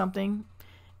do something?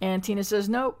 And Tina says,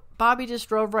 nope, Bobbi just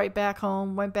drove right back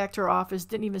home, went back to her office,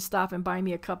 didn't even stop and buy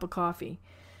me a cup of coffee.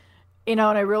 And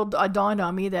it dawned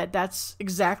on me that that's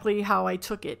exactly how I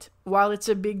took it. While it's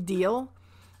a big deal,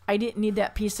 I didn't need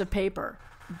that piece of paper.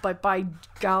 But by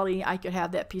golly, I could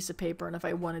have that piece of paper. And if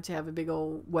I wanted to have a big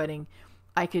old wedding,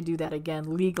 I could do that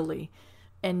again legally.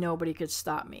 And nobody could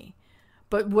stop me.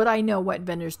 But would I know what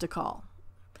vendors to call?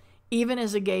 Even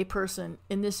as a gay person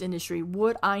in this industry,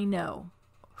 would I know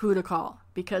who to call?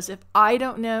 Because if I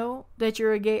don't know that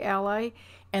you're a gay ally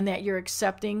and that you're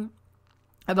accepting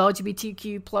of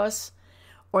LGBTQ plus,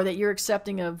 or that you're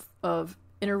accepting of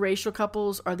interracial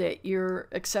couples, or that you're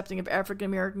accepting of African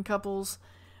American couples,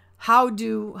 how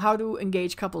do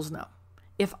engaged couples know?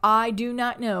 If I do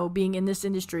not know, being in this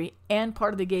industry and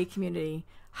part of the gay community,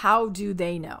 how do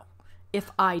they know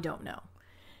if I don't know?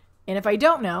 And if I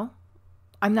don't know,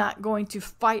 I'm not going to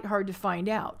fight hard to find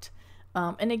out.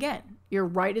 And again, you're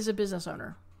right as a business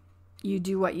owner. You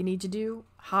do what you need to do,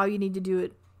 how you need to do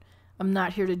it. I'm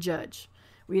not here to judge.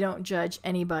 We don't judge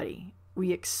anybody.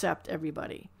 We accept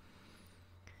everybody.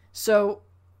 So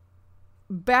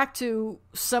back to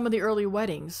some of the early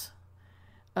weddings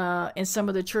in some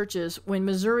of the churches. When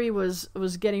Missouri was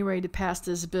getting ready to pass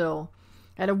this bill,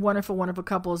 I had a wonderful, wonderful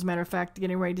couple. As a matter of fact,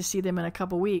 getting ready to see them in a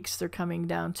couple weeks. They're coming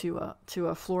down to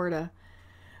Florida.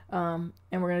 And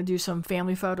we're going to do some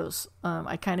family photos.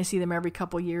 I kind of see them every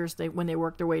couple years when they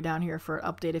work their way down here for an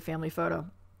updated family photo.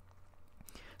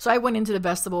 So I went into the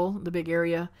vestibule, the big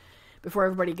area, before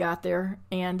everybody got there,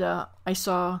 and I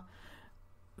saw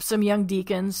some young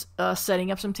deacons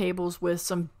setting up some tables with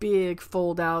some big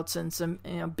fold-outs and some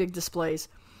big displays.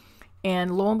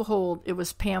 And lo and behold, it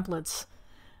was pamphlets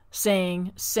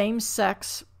saying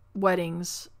same-sex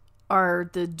weddings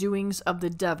are the doings of the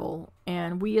devil,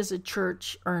 and we as a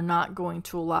church are not going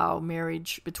to allow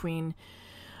marriage between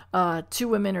two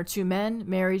women or two men.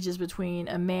 Marriage is between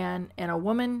a man and a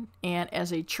woman, and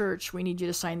as a church, we need you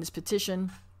to sign this petition,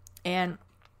 and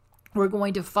we're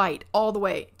going to fight all the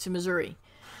way to Missouri,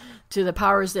 to the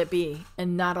powers that be,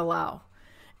 and not allow.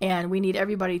 And we need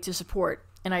everybody to support.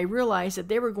 And I realized that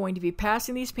they were going to be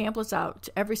passing these pamphlets out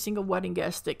to every single wedding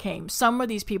guest that came. Some of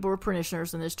these people were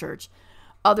parishioners in this church.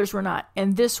 Others were not.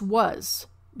 And this was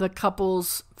the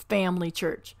couple's family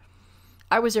church.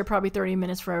 I was there probably 30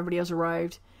 minutes before everybody else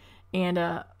arrived.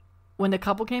 And when the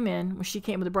couple came in,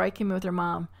 the bride came in with her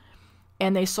mom,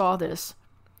 and they saw this,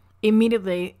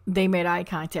 immediately they made eye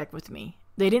contact with me.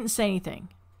 They didn't say anything,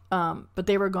 but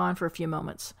they were gone for a few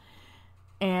moments.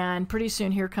 And pretty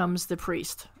soon here comes the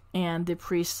priest and the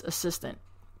priest's assistant.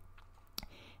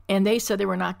 And they said they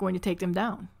were not going to take them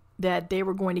down, that they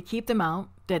were going to keep them out,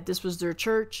 that this was their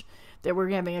church, that we're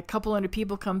having a couple hundred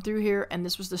people come through here, and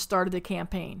this was the start of the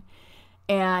campaign.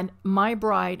 And my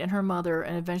bride and her mother,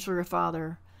 and eventually her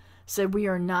father, said, we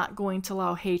are not going to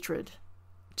allow hatred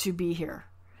to be here.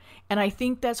 And I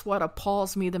think that's what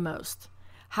appalls me the most.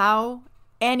 How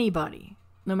anybody,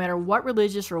 no matter what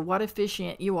religious or what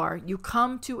officiant you are, you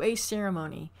come to a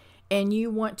ceremony and you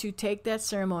want to take that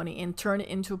ceremony and turn it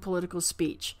into a political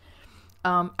speech.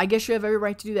 I guess you have every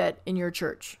right to do that in your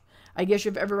church. I guess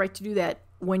you have every right to do that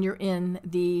when you're in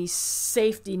the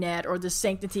safety net or the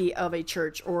sanctity of a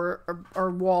church or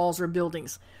walls or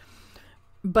buildings.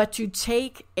 But to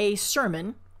take a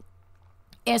sermon,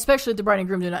 and especially if the bride and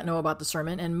groom do not know about the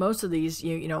sermon, and most of these,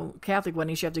 Catholic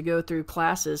weddings, you have to go through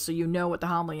classes so you know what the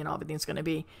homily and all everything's going to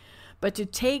be. But to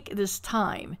take this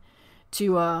time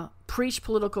to preach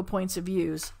political points of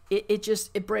views,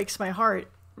 it breaks my heart,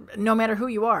 no matter who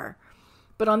you are.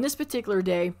 But on this particular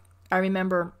day, I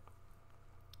remember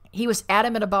he was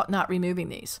adamant about not removing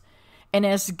these. And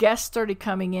as guests started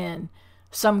coming in,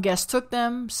 some guests took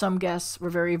them, some guests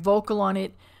were very vocal on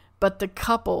it, but the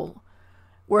couple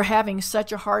were having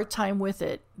such a hard time with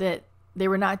it that they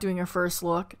were not doing a first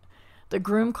look. The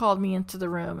groom called me into the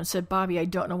room and said, Bobbi, I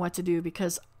don't know what to do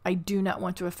because I do not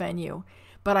want to offend you,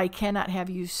 but I cannot have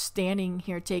you standing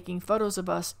here taking photos of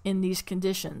us in these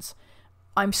conditions.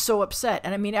 I'm so upset.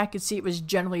 And I could see it was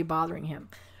generally bothering him.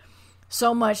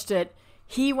 So much that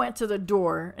he went to the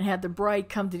door and had the bride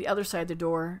come to the other side of the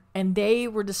door, and they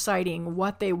were deciding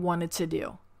what they wanted to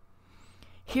do.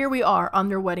 Here we are on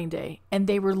their wedding day, and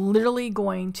they were literally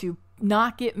going to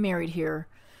not get married here,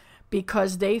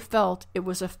 because they felt it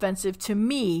was offensive to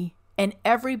me and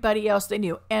everybody else they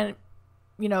knew. And,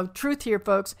 truth here,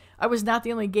 folks, I was not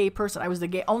the only gay person. I was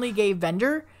the only gay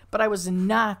vendor, but I was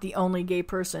not the only gay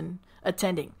person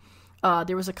attending.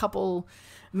 There was a couple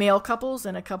male couples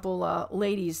and a couple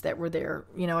ladies that were there.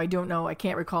 I don't know. I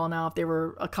can't recall now if they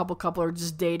were a couple or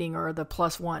just dating or the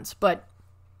plus ones. But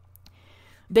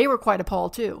they were quite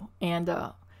appalled too. And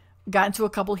got into a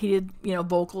couple heated,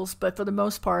 vocals. But for the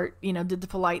most part, did the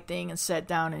polite thing and sat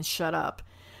down and shut up.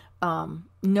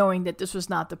 Knowing that this was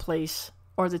not the place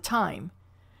or the time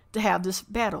to have this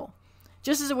battle.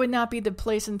 Just as it would not be the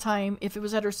place and time if it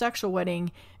was a heterosexual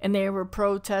wedding and they were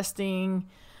protesting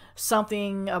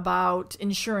something about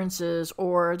insurances,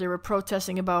 or they were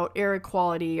protesting about air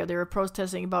equality, or they were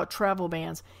protesting about travel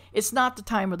bans. It's not the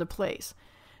time or the place.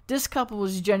 This couple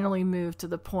was generally moved to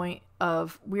the point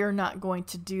of, we're not going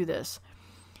to do this.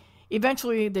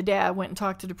 Eventually, the dad went and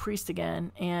talked to the priest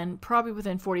again, and probably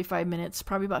within 45 minutes,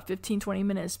 probably about 15, 20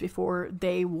 minutes before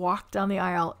they walked down the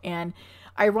aisle, and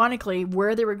ironically,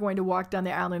 where they were going to walk down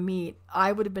the aisle and meet,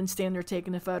 I would have been standing there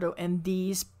taking a photo, and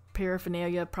these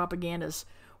paraphernalia propagandists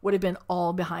would have been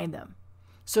all behind them.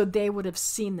 So they would have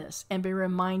seen this and been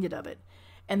reminded of it.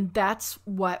 And that's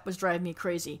what was driving me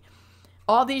crazy.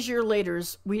 All these years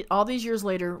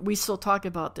later, we still talk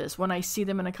about this. When I see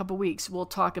them in a couple weeks, we'll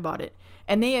talk about it.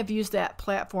 And they have used that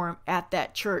platform at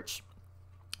that church.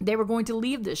 They were going to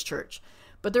leave this church,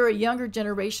 but they're a younger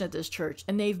generation at this church,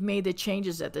 and they've made the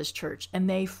changes at this church, and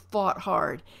they fought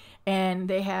hard. And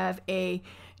they have a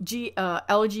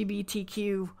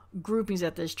LGBTQ groupings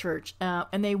at this church,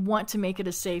 and they want to make it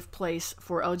a safe place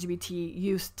for LGBT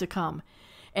youth to come,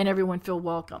 and everyone feel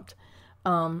welcomed.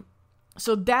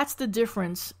 So that's the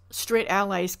difference straight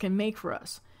allies can make for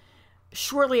us.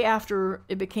 Shortly after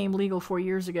it became legal 4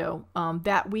 years ago,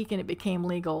 that weekend it became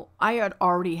legal, I had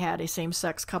already had a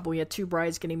same-sex couple. We had two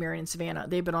brides getting married in Savannah.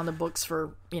 They've been on the books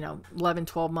for 11,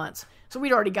 12 months. So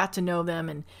we'd already got to know them,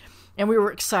 and we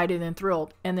were excited and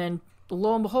thrilled. And then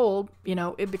lo and behold,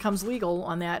 it becomes legal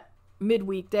on that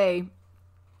midweek day.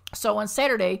 So on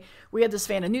Saturday, we had the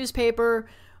Savannah newspaper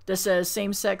that says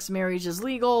same-sex marriage is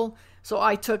legal. So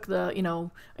I took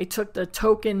the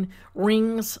token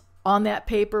rings on that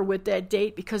paper with that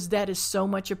date, because that is so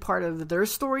much a part of their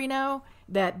story now,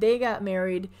 that they got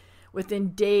married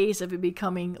within days of it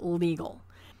becoming legal.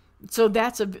 So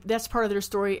that's part of their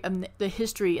story, and the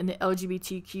history and the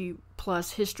LGBTQ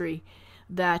plus history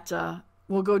that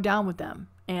will go down with them.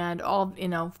 And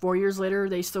 4 years later,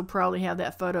 they still proudly have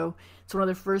that photo. It's one of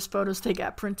the first photos they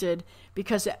got printed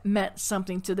because it meant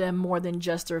something to them more than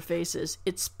just their faces.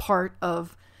 It's part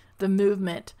of the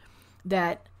movement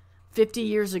that 50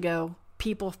 years ago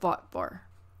people fought for.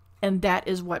 And that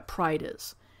is what pride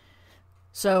is.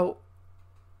 So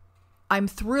I'm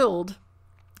thrilled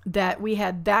that we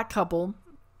had that couple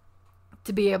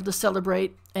to be able to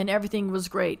celebrate, and everything was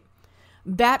great.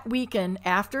 That weekend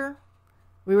after,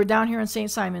 we were down here in St.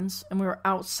 Simon's, and we were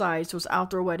outside, so it was an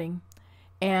outdoor wedding.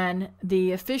 And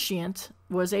the officiant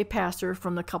was a pastor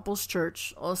from the couple's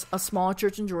church, a small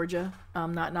church in Georgia.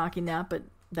 I'm not knocking that, but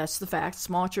that's the fact.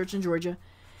 Small church in Georgia.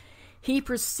 He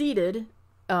proceeded,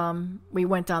 we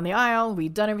went down the aisle,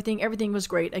 we'd done everything. Everything was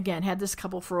great. Again, had this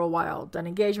couple for a while. Done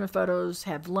engagement photos,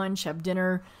 have lunch, have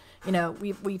dinner.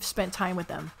 We've spent time with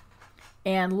them.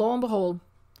 And lo and behold,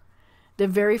 the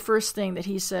very first thing that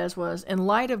he says was, in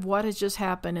light of what has just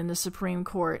happened in the Supreme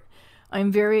Court,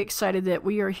 I'm very excited that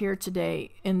we are here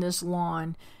today in this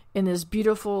lawn, in this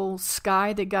beautiful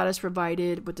sky that God has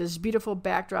provided, with this beautiful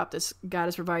backdrop that God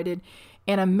has provided,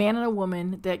 and a man and a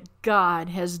woman that God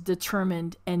has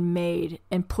determined and made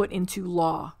and put into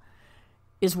law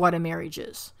is what a marriage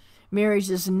is. Marriage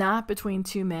is not between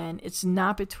two men. It's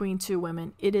not between two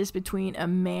women. It is between a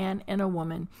man and a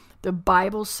woman. The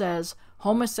Bible says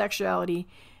homosexuality,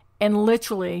 and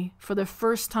literally for the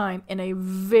first time in a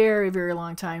very, very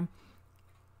long time,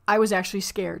 I was actually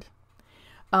scared.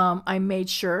 I made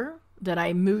sure that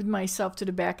I moved myself to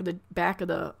the back of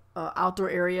the outdoor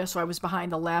area, so I was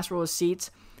behind the last row of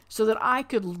seats, so that I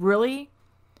could really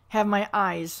have my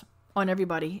eyes on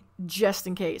everybody, just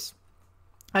in case.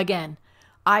 Again,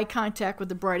 eye contact with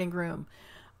the bride and groom.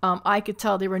 I could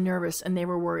tell they were nervous and they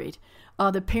were worried.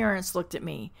 The parents looked at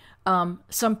me.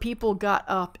 Some people got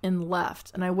up and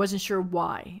left, and I wasn't sure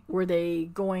why. Were they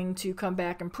going to come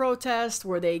back and protest?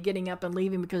 Were they getting up and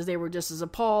leaving because they were just as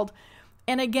appalled?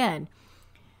 And again,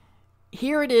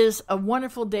 here it is, a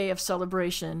wonderful day of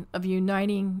celebration, of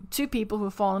uniting two people who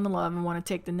have fallen in love and want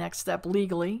to take the next step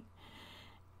legally.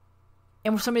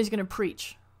 And somebody's going to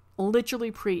preach, literally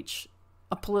preach,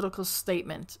 a political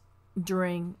statement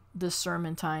during this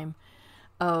sermon time.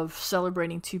 of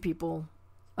celebrating two people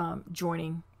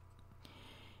joining.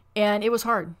 And it was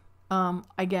hard.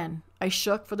 Again, I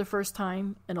shook for the first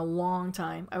time in a long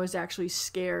time. I was actually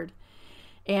scared.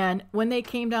 And when they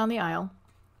came down the aisle,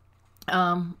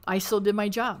 I still did my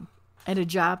job. I had a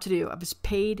job to do. I was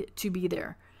paid to be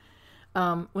there.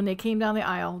 When they came down the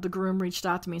aisle, the groom reached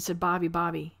out to me and said,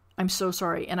 Bobbi, I'm so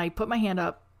sorry. And I put my hand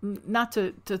up, not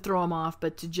to throw him off,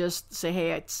 but to just say,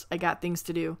 hey, I got things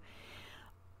to do.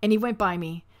 And he went by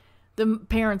me. The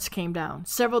parents came down.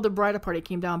 Several of the bridal party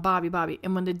came down, Bobbi.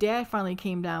 And when the dad finally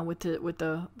came down with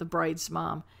the bride's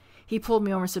mom, he pulled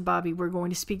me over and said, Bobbi, we're going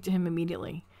to speak to him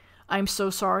immediately. I'm so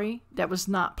sorry. That was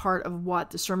not part of what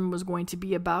the sermon was going to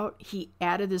be about. He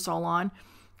added this all on.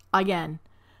 Again,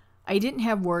 I didn't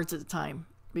have words at the time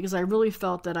because I really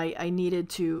felt that I needed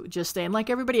to just stay. And like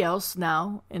everybody else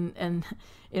now, and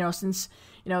since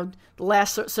the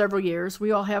last several years,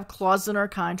 we all have clauses in our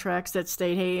contracts that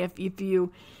state, hey, if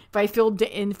I feel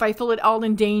it all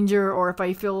in danger, or if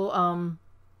I feel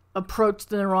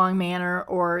approached in the wrong manner,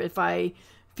 or if I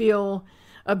feel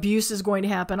abuse is going to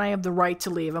happen, I have the right to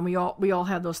leave. And we all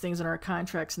have those things in our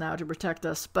contracts now to protect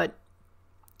us. But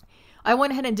I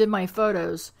went ahead and did my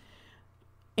photos.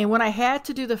 And when I had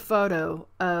to do the photo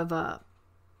of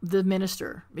the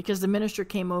minister, because the minister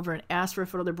came over and asked for a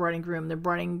photo of the bride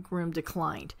and groom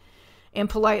declined. And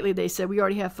politely they said, we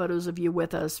already have photos of you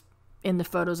with us in the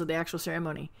photos of the actual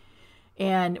ceremony.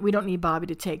 And we don't need Bobbi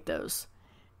to take those.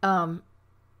 And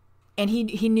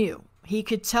he knew. He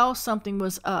could tell something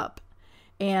was up.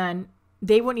 And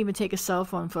they wouldn't even take a cell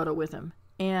phone photo with him.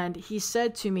 And he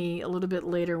said to me a little bit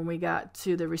later when we got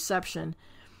to the reception,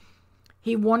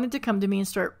 he wanted to come to me and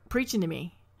start preaching to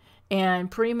me and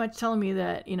pretty much telling me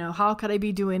that, how could I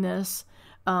be doing this?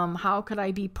 How could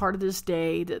I be part of this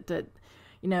day? That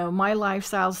my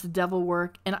lifestyle's the devil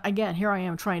work. And again, here I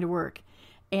am trying to work.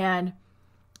 And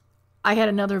I had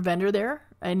another vendor there,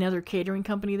 another catering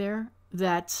company there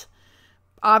that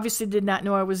obviously did not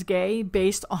know I was gay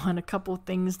based on a couple of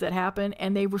things that happened.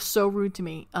 And they were so rude to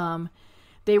me.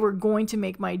 They were going to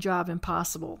make my job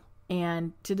impossible.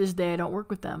 And to this day, I don't work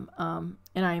with them.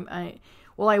 And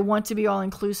I want to be all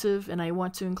inclusive and I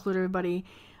want to include everybody.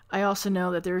 I also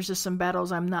know that there's just some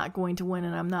battles I'm not going to win,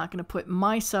 and I'm not going to put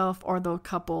myself or the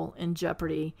couple in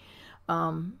jeopardy.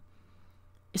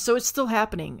 So it's still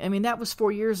happening. I mean, that was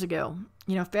 4 years ago.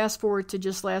 Fast forward to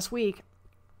just last week.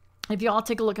 If you all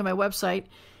take a look at my website,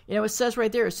 it says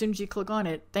right there, as soon as you click on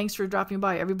it, thanks for dropping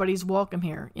by. Everybody's welcome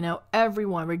here.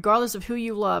 Everyone, regardless of who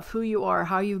you love, who you are,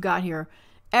 how you got here,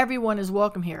 everyone is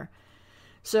welcome here.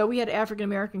 So we had an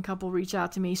African-American couple reach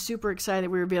out to me, super excited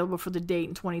we were available for the date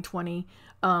in 2020.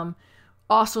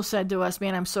 Also said to us,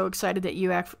 man, I'm so excited that you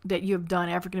have done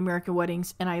African-American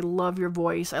weddings, and I love your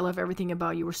voice. I love everything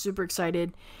about you. We're super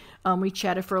excited. We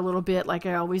chatted for a little bit like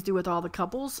I always do with all the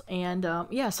couples. And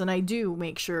yes, and I do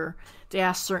make sure to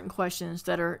ask certain questions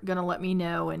that are going to let me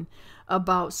know and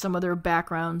about some of their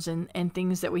backgrounds and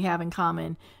things that we have in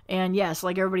common. And yes,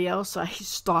 like everybody else, I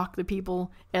stalk the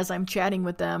people as I'm chatting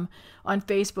with them on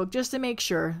Facebook just to make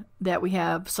sure that we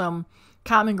have some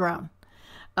common ground.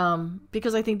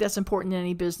 Because I think that's important in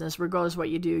any business, regardless of what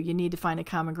you do. You need to find a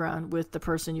common ground with the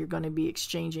person you're going to be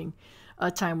exchanging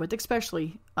time with,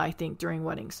 especially, I think, during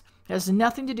weddings. It has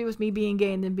nothing to do with me being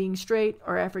gay and then being straight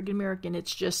or African American.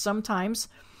 It's just sometimes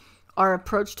our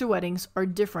approach to weddings are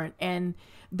different, and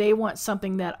they want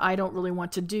something that I don't really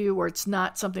want to do, or it's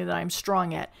not something that I'm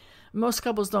strong at. Most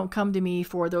couples don't come to me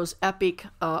for those epic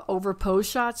over-pose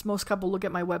shots. Most couples look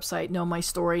at my website, know my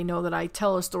story, know that I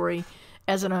tell a story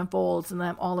as it unfolds, and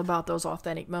I'm all about those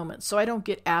authentic moments. So I don't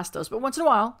get asked those. But once in a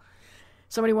while,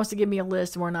 somebody wants to give me a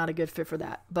list, and we're not a good fit for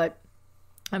that. But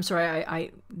I'm sorry,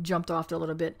 I jumped off a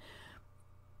little bit.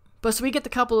 But so we get the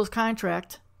couple's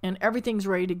contract, and everything's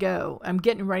ready to go. I'm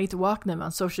getting ready to welcome them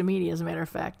on social media, as a matter of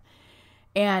fact.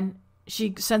 And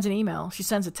she sends an email. She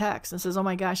sends a text and says, oh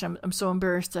my gosh, I'm so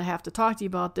embarrassed to have to talk to you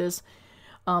about this.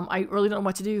 I really don't know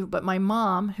what to do. But my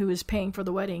mom, who is paying for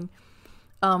the wedding,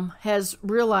 has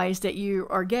realized that you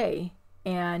are gay,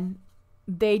 and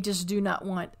they just do not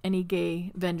want any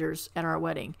gay vendors at our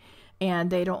wedding.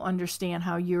 And they don't understand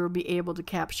how you'll be able to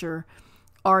capture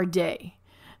our day,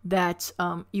 that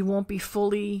you won't be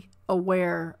fully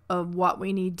aware of what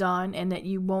we need done, and that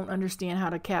you won't understand how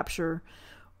to capture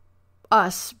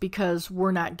us because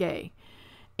we're not gay.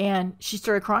 And she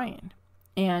started crying.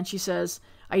 And she says,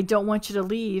 I don't want you to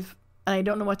leave, and I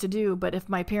don't know what to do, but if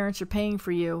my parents are paying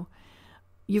for you,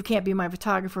 you can't be my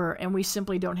photographer, and we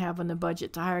simply don't have in the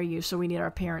budget to hire you, so we need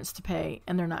our parents to pay,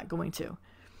 and they're not going to.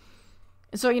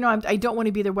 And so, I don't want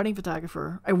to be their wedding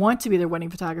photographer. I want to be their wedding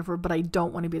photographer, but I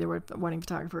don't want to be their wedding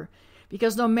photographer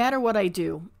Because no matter what I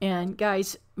do, and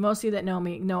guys, most of you that know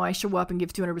me know I show up and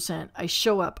give 200%. I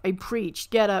show up, I preach,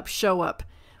 get up, show up,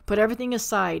 put everything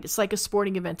aside. It's like a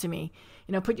sporting event to me.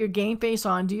 Put your game face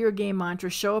on, do your game mantra,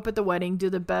 show up at the wedding, do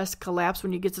the best, collapse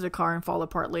when you get to the car and fall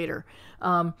apart later.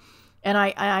 And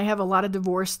I have a lot of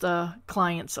divorced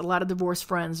clients, a lot of divorced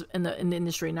friends in the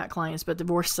industry, not clients, but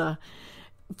divorced.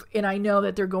 And I know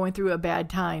that they're going through a bad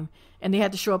time, and they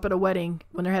had to show up at a wedding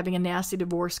when they're having a nasty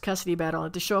divorce custody battle.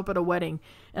 To show up at a wedding,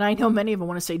 and I know many of them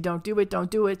want to say, "Don't do it,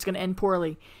 don't do it. It's going to end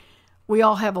poorly." We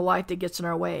all have a life that gets in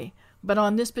our way, but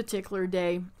on this particular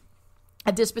day,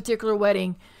 at this particular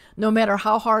wedding, no matter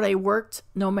how hard I worked,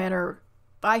 no matter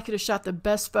I could have shot the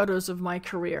best photos of my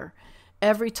career,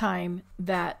 every time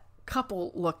that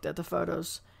couple looked at the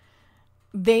photos,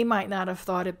 they might not have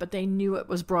thought it, but they knew it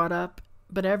was brought up.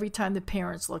 But every time the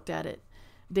parents looked at it,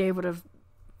 they would have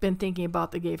been thinking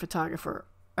about the gay photographer,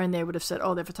 and they would have said,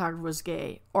 "Oh, the photographer was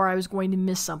gay," or "I was going to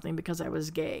miss something because I was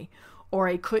gay," or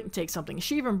 "I couldn't take something."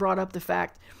 She even brought up the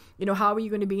fact, how are you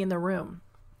going to be in the room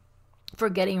for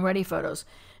getting ready photos?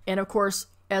 And of course,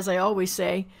 as I always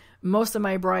say, most of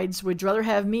my brides would rather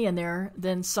have me in there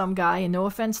than some guy. And no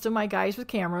offense to my guys with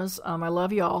cameras, I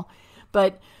love y'all,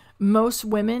 but most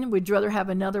women would rather have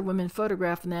another woman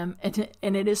photographing them.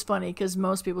 And it is funny because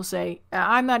most people say,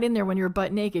 "I'm not in there when you're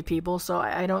butt naked, people." So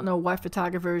I don't know what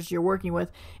photographers you're working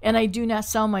with. And I do not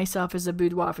sell myself as a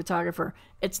boudoir photographer.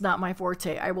 It's not my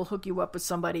forte. I will hook you up with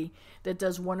somebody that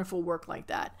does wonderful work like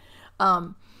that.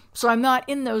 So I'm not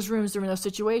in those rooms during those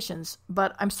situations,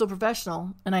 but I'm still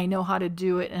professional and I know how to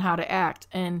do it and how to act.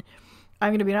 And I'm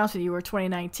going to be honest with you, we're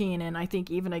 2019, and I think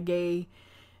even a gay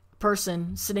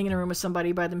person sitting in a room with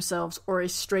somebody by themselves, or a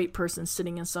straight person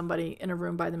sitting in somebody in a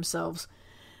room by themselves,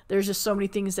 there's just so many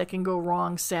things that can go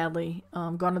wrong, sadly.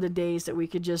 Gone are the days that we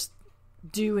could just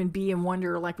do and be and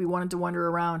wonder like we wanted to wander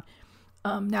around.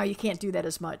 Now you can't do that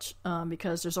as much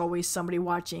because there's always somebody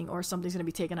watching, or something's going to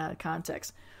be taken out of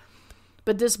context.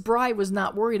 But this bride was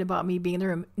not worried about me being in the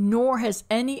room, nor has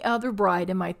any other bride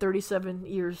in my 37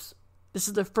 years. This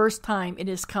is the first time it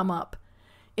has come up.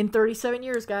 In 37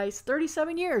 years, guys,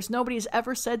 37 years, nobody's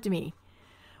ever said to me,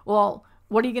 "Well,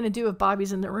 what are you going to do if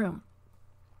Bobbi's in the room?"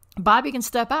 Bobbi can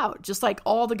step out, just like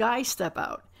all the guys step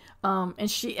out.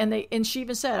 And she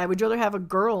even said, "I would rather have a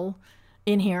girl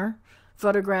in here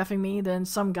photographing me than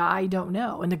some guy I don't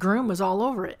know." And the groom was all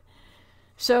over it.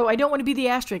 So I don't want to be the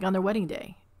asterisk on their wedding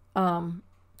day.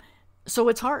 So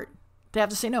it's hard to have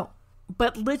to say no.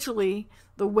 But literally,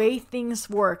 the way things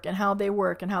work and how they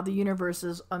work and how the universe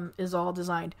is all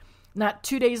designed. Not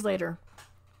 2 days later,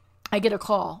 I get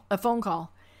a phone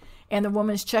call, and the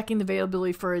woman's checking the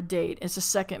availability for a date. It's a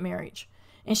second marriage.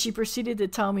 And she proceeded to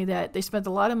tell me that they spent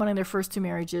a lot of money on their first 2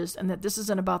 marriages, and that this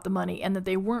isn't about the money, and that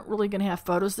they weren't really going to have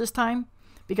photos this time,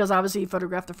 because obviously you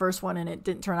photographed the first one and it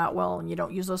didn't turn out well and you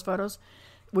don't use those photos.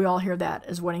 We all hear that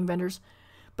as wedding vendors.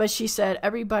 But she said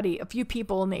a few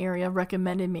people in the area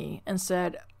recommended me and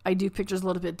said, "I do pictures a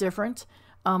little bit different.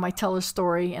 I tell a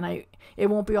story, and it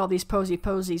won't be all these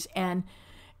posies, and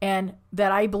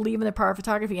that I believe in the power of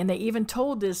photography." And they even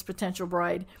told this potential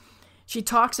bride, she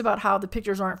talks about how the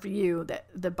pictures aren't for you,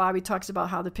 that Bobbi talks about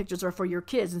how the pictures are for your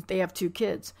kids, and they have 2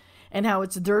 kids, and how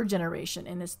it's their generation,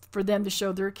 and it's for them to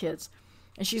show their kids.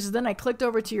 And she says, "Then I clicked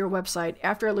over to your website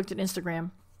after I looked at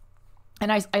Instagram,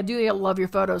 and I do love your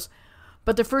photos.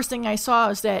 But the first thing I saw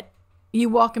is that you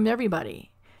welcomed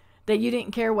everybody, that you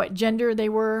didn't care what gender they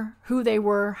were, who they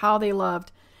were, how they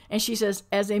loved." And she says,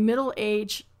 as a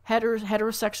middle-aged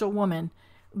heterosexual woman,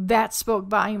 that spoke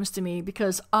volumes to me,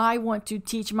 because I want to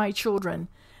teach my children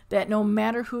that no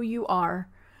matter who you are,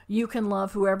 you can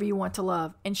love whoever you want to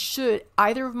love. And should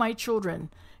either of my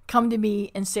children come to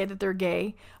me and say that they're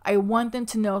gay, I want them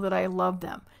to know that I love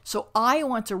them. So I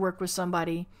want to work with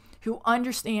somebody who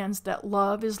understands that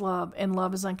love is love and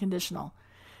love is unconditional.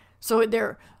 So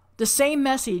the same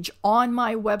message on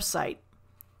my website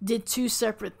did 2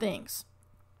 separate things.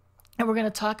 And we're going to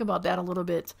talk about that a little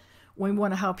bit when we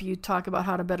want to help you talk about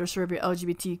how to better serve your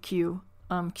LGBTQ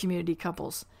community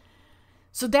couples.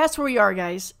 So that's where we are,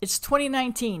 guys. It's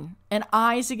 2019, and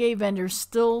I, as a gay vendor,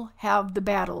 still have the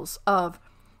battles of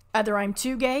either I'm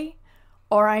too gay,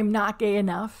 or I'm not gay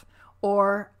enough,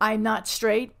 or I'm not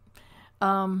straight,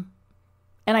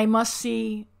 and I must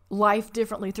see life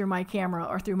differently through my camera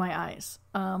or through my eyes.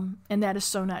 And that is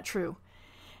so not true.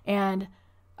 And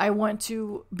I want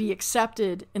to be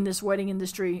accepted in this wedding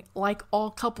industry like all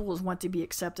couples want to be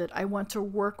accepted. I want to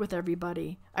work with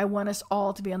everybody. I want us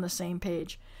all to be on the same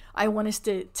page. I want us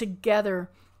to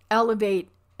together elevate,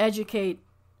 educate,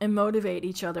 and motivate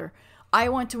each other. I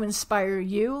want to inspire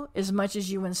you as much as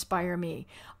you inspire me.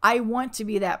 I want to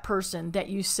be that person that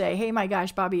you say, hey, my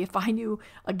gosh, Bobbi, if I knew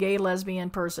a gay lesbian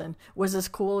person was as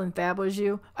cool and fab as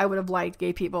you, I would have liked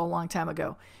gay people a long time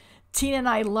ago. Tina and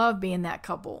I love being that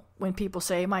couple when people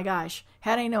say, my gosh,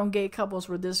 had I known gay couples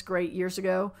were this great years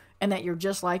ago and that you're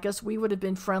just like us, we would have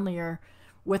been friendlier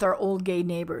with our old gay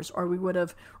neighbors, or we would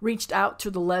have reached out to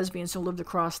the lesbians who lived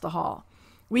across the hall.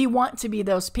 We want to be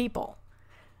those people.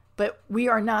 But we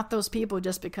are not those people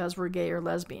just because we're gay or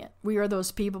lesbian. We are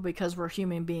those people because we're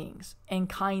human beings, and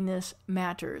kindness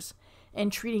matters,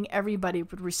 and treating everybody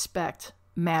with respect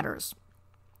matters.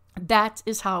 That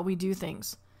is how we do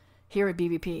things here at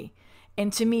BVP.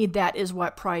 And to me, that is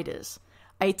what pride is.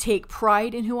 I take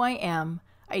pride in who I am.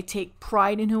 I take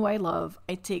pride in who I love.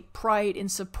 I take pride in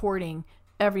supporting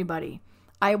everybody.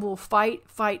 I will fight,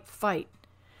 fight, fight.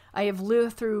 I have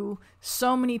lived through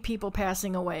so many people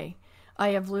passing away. I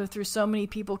have lived through so many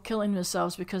people killing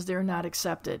themselves because they're not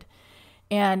accepted.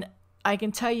 And I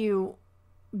can tell you,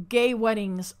 gay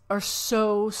weddings are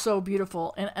so, so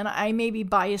beautiful. And I may be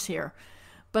biased here,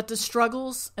 but the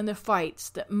struggles and the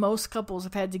fights that most couples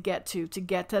have had to get to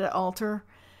that altar,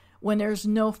 when there's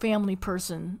no family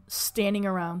person standing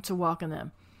around to welcome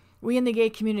them. We in the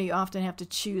gay community often have to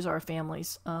choose our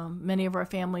families. Many of our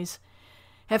families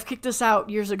have kicked us out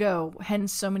years ago,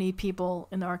 hence so many people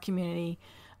in our community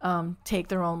take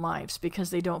their own lives because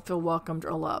they don't feel welcomed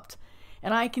or loved.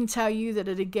 And I can tell you that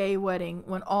at a gay wedding,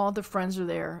 when all the friends are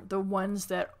there, the ones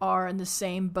that are in the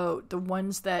same boat, the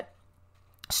ones that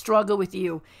struggle with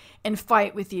you and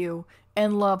fight with you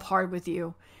and love hard with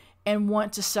you and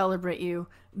want to celebrate you,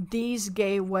 these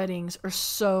gay weddings are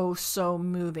so, so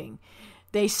moving.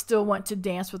 They still want to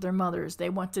dance with their mothers. They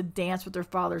want to dance with their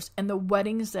fathers. And the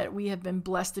weddings that we have been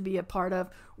blessed to be a part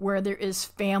of, where there is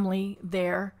family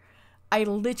there, I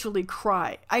literally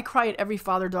cry. I cry at every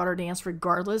father-daughter dance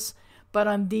regardless, but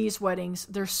on these weddings,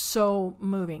 they're so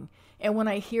moving. And when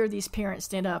I hear these parents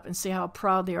stand up and say how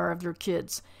proud they are of their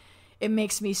kids, it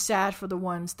makes me sad for the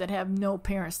ones that have no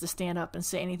parents to stand up and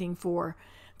say anything for.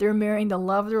 They're marrying the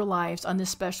love of their lives on this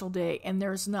special day, and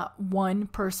there's not one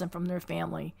person from their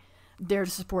family there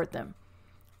to support them.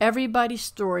 Everybody's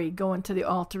story going to the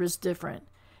altar is different.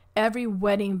 Every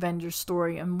wedding vendor's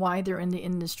story and why they're in the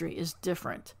industry is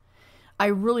different. I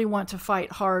really want to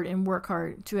fight hard and work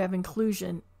hard to have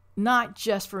inclusion, not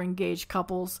just for engaged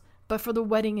couples, but for the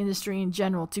wedding industry in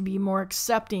general, to be more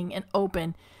accepting and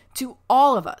open to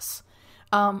all of us.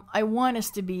 I want us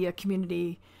to be a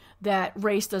community that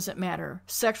race doesn't matter,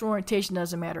 sexual orientation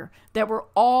doesn't matter, that we're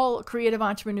all creative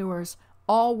entrepreneurs,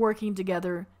 all working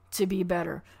together to be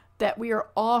better, that we are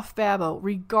all fabo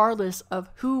regardless of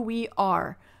who we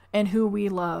are and who we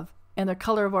love and the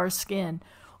color of our skin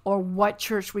or what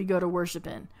church we go to worship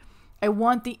in. I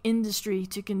want the industry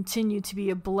to continue to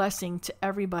be a blessing to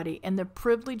everybody, and the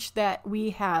privilege that we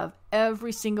have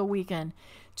every single weekend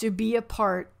to be a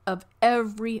part of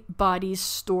everybody's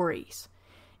stories.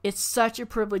 It's such a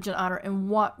privilege and honor, and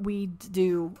what we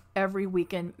do every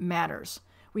weekend matters.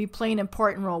 We play an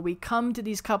important role. We come to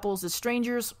these couples as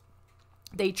strangers.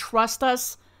 They trust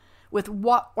us with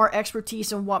what our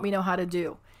expertise and what we know how to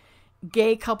do.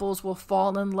 Gay couples will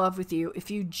fall in love with you if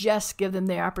you just give them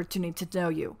the opportunity to know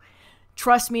you.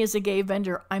 Trust me, as a gay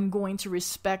vendor, I'm going to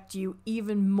respect you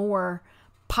even more,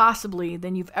 possibly,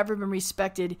 than you've ever been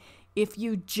respected if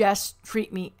you just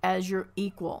treat me as your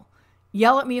equal.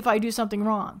 Yell at me if I do something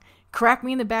wrong. Crack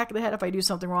me in the back of the head if I do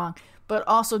something wrong. But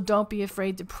also don't be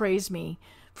afraid to praise me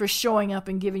for showing up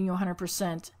and giving you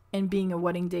 100% and being a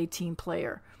wedding day team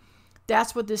player.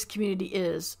 That's what this community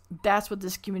is. That's what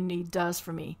this community does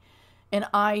for me. And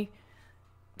I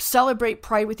celebrate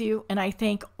pride with you, and I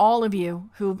thank all of you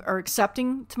who are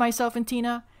accepting to myself and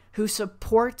Tina, who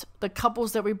support the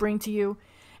couples that we bring to you,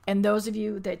 and those of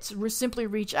you that simply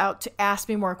reach out to ask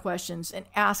me more questions and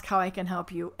ask how I can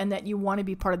help you, and that you want to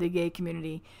be part of the gay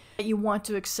community, that you want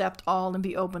to accept all and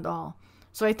be open to all.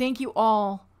 So I thank you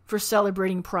all for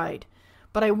celebrating pride,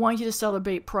 but I want you to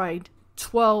celebrate pride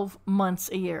 12 months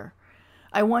a year.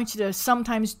 I want you to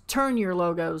sometimes turn your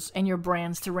logos and your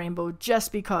brands to rainbow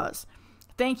just because.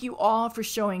 Thank you all for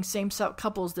showing same-sex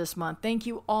couples this month. Thank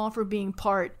you all for being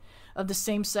part of the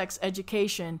same-sex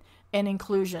education and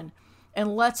inclusion.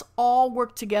 And let's all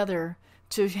work together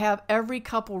to have every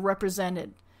couple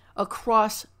represented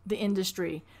across the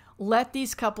industry. Let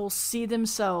these couples see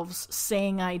themselves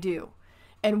saying I do.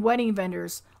 And wedding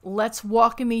vendors, let's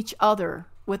welcome each other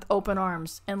with open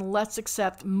arms, and let's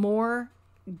accept more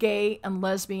gay and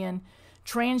lesbian,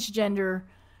 transgender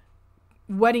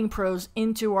wedding pros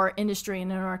into our industry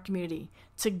and in our community.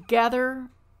 Together,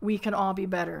 we can all be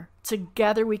better.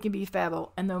 Together we can be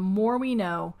Fabo. And the more we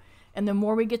know, and the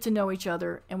more we get to know each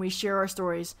other, and we share our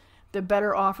stories, the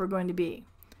better off we're going to be.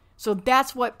 So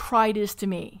that's what pride is to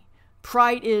me.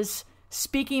 Pride is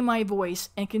speaking my voice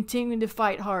and continuing to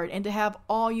fight hard, and to have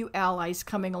all you allies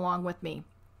coming along with me,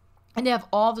 and to have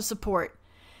all the support,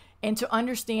 and to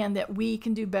understand that we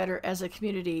can do better as a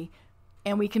community,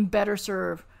 and we can better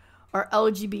serve our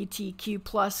LGBTQ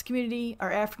plus community,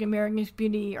 our African American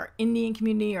community, our Indian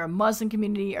community, our Muslim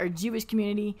community, our Jewish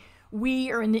community. We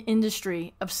are in the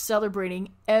industry of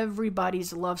celebrating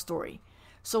everybody's love story.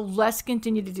 So let's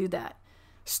continue to do that.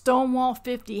 Stonewall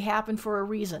 50 happened for a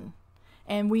reason,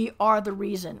 and we are the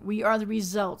reason. We are the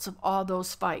results of all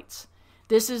those fights.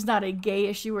 This is not a gay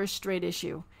issue or a straight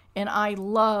issue, and I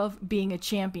love being a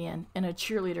champion and a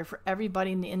cheerleader for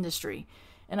everybody in the industry.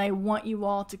 And I want you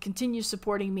all to continue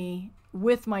supporting me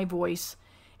with my voice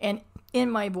and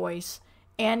in my voice,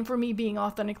 and for me being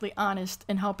authentically honest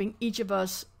and helping each of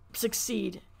us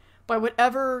succeed by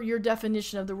whatever your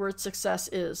definition of the word success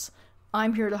is.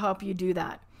 I'm here to help you do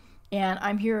that. And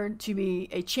I'm here to be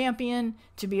a champion,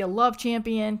 to be a love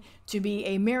champion, to be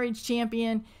a marriage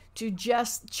champion, to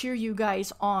just cheer you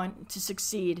guys on to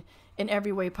succeed in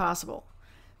every way possible.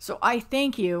 So I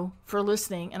thank you for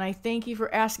listening, and I thank you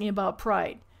for asking about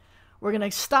pride. We're going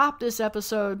to stop this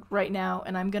episode right now,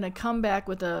 and I'm going to come back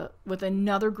with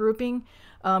another grouping.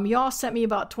 Y'all sent me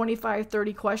about 25,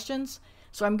 30 questions,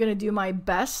 so I'm going to do my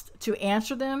best to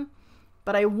answer them.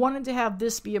 But I wanted to have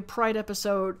this be a pride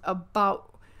episode about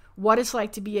what it's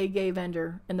like to be a gay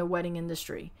vendor in the wedding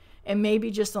industry, and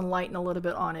maybe just enlighten a little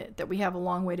bit on it, that we have a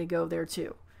long way to go there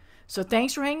too. So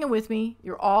thanks for hanging with me.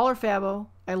 You're all our Fabo.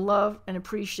 I love and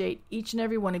appreciate each and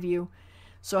every one of you.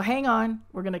 So hang on.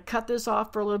 We're going to cut this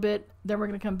off for a little bit. Then we're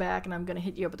going to come back, and I'm going to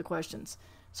hit you up with the questions.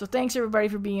 So thanks, everybody,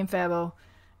 for being Fabo.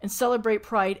 And celebrate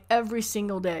pride every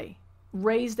single day.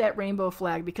 Raise that rainbow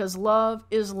flag, because love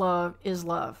is love is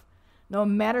love. No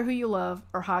matter who you love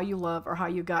or how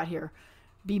you got here.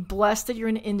 Be blessed that you're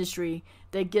in an industry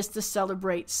that gets to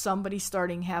celebrate somebody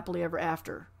starting happily ever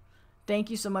after.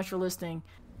 Thank you so much for listening.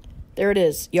 There it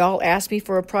is. Y'all asked me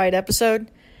for a pride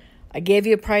episode. I gave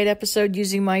you a pride episode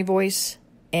using my voice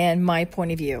and my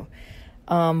point of view.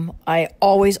 I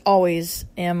always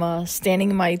am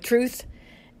standing in my truth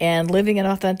and living an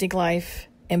authentic life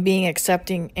and being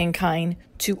accepting and kind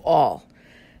to all.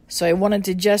 So I wanted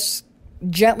to just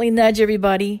gently nudge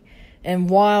everybody. And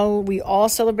while we all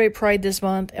celebrate Pride this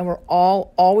month, and we're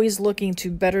all always looking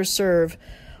to better serve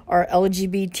our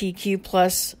LGBTQ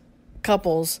plus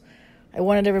couples, I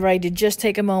wanted everybody to just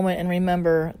take a moment and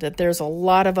remember that there's a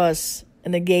lot of us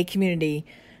in the gay community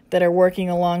that are working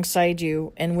alongside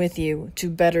you and with you to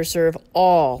better serve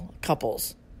all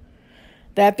couples.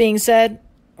 That being said,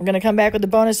 we're going to come back with a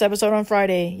bonus episode on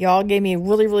Friday. Y'all gave me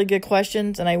really, really good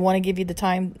questions, and I want to give you the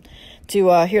time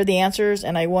to hear the answers,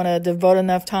 and I want to devote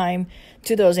enough time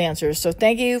to those answers. So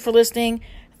thank you for listening.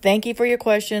 Thank you for your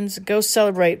questions. Go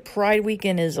celebrate. Pride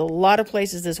Weekend is a lot of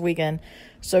places this weekend.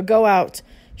 So go out,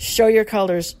 show your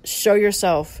colors, show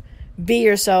yourself,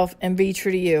 and be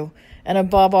true to you. And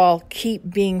above all, keep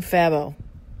being Fabo.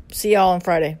 See y'all on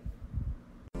Friday.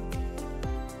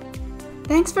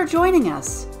 Thanks for joining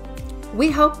us. We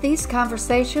hope these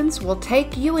conversations will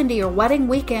take you into your wedding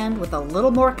weekend with a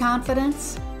little more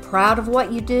confidence, proud of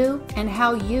what you do, and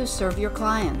how you serve your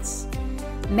clients.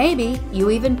 Maybe you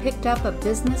even picked up a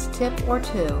business tip or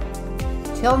two.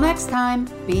 Till next time,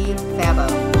 be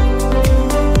Fabo.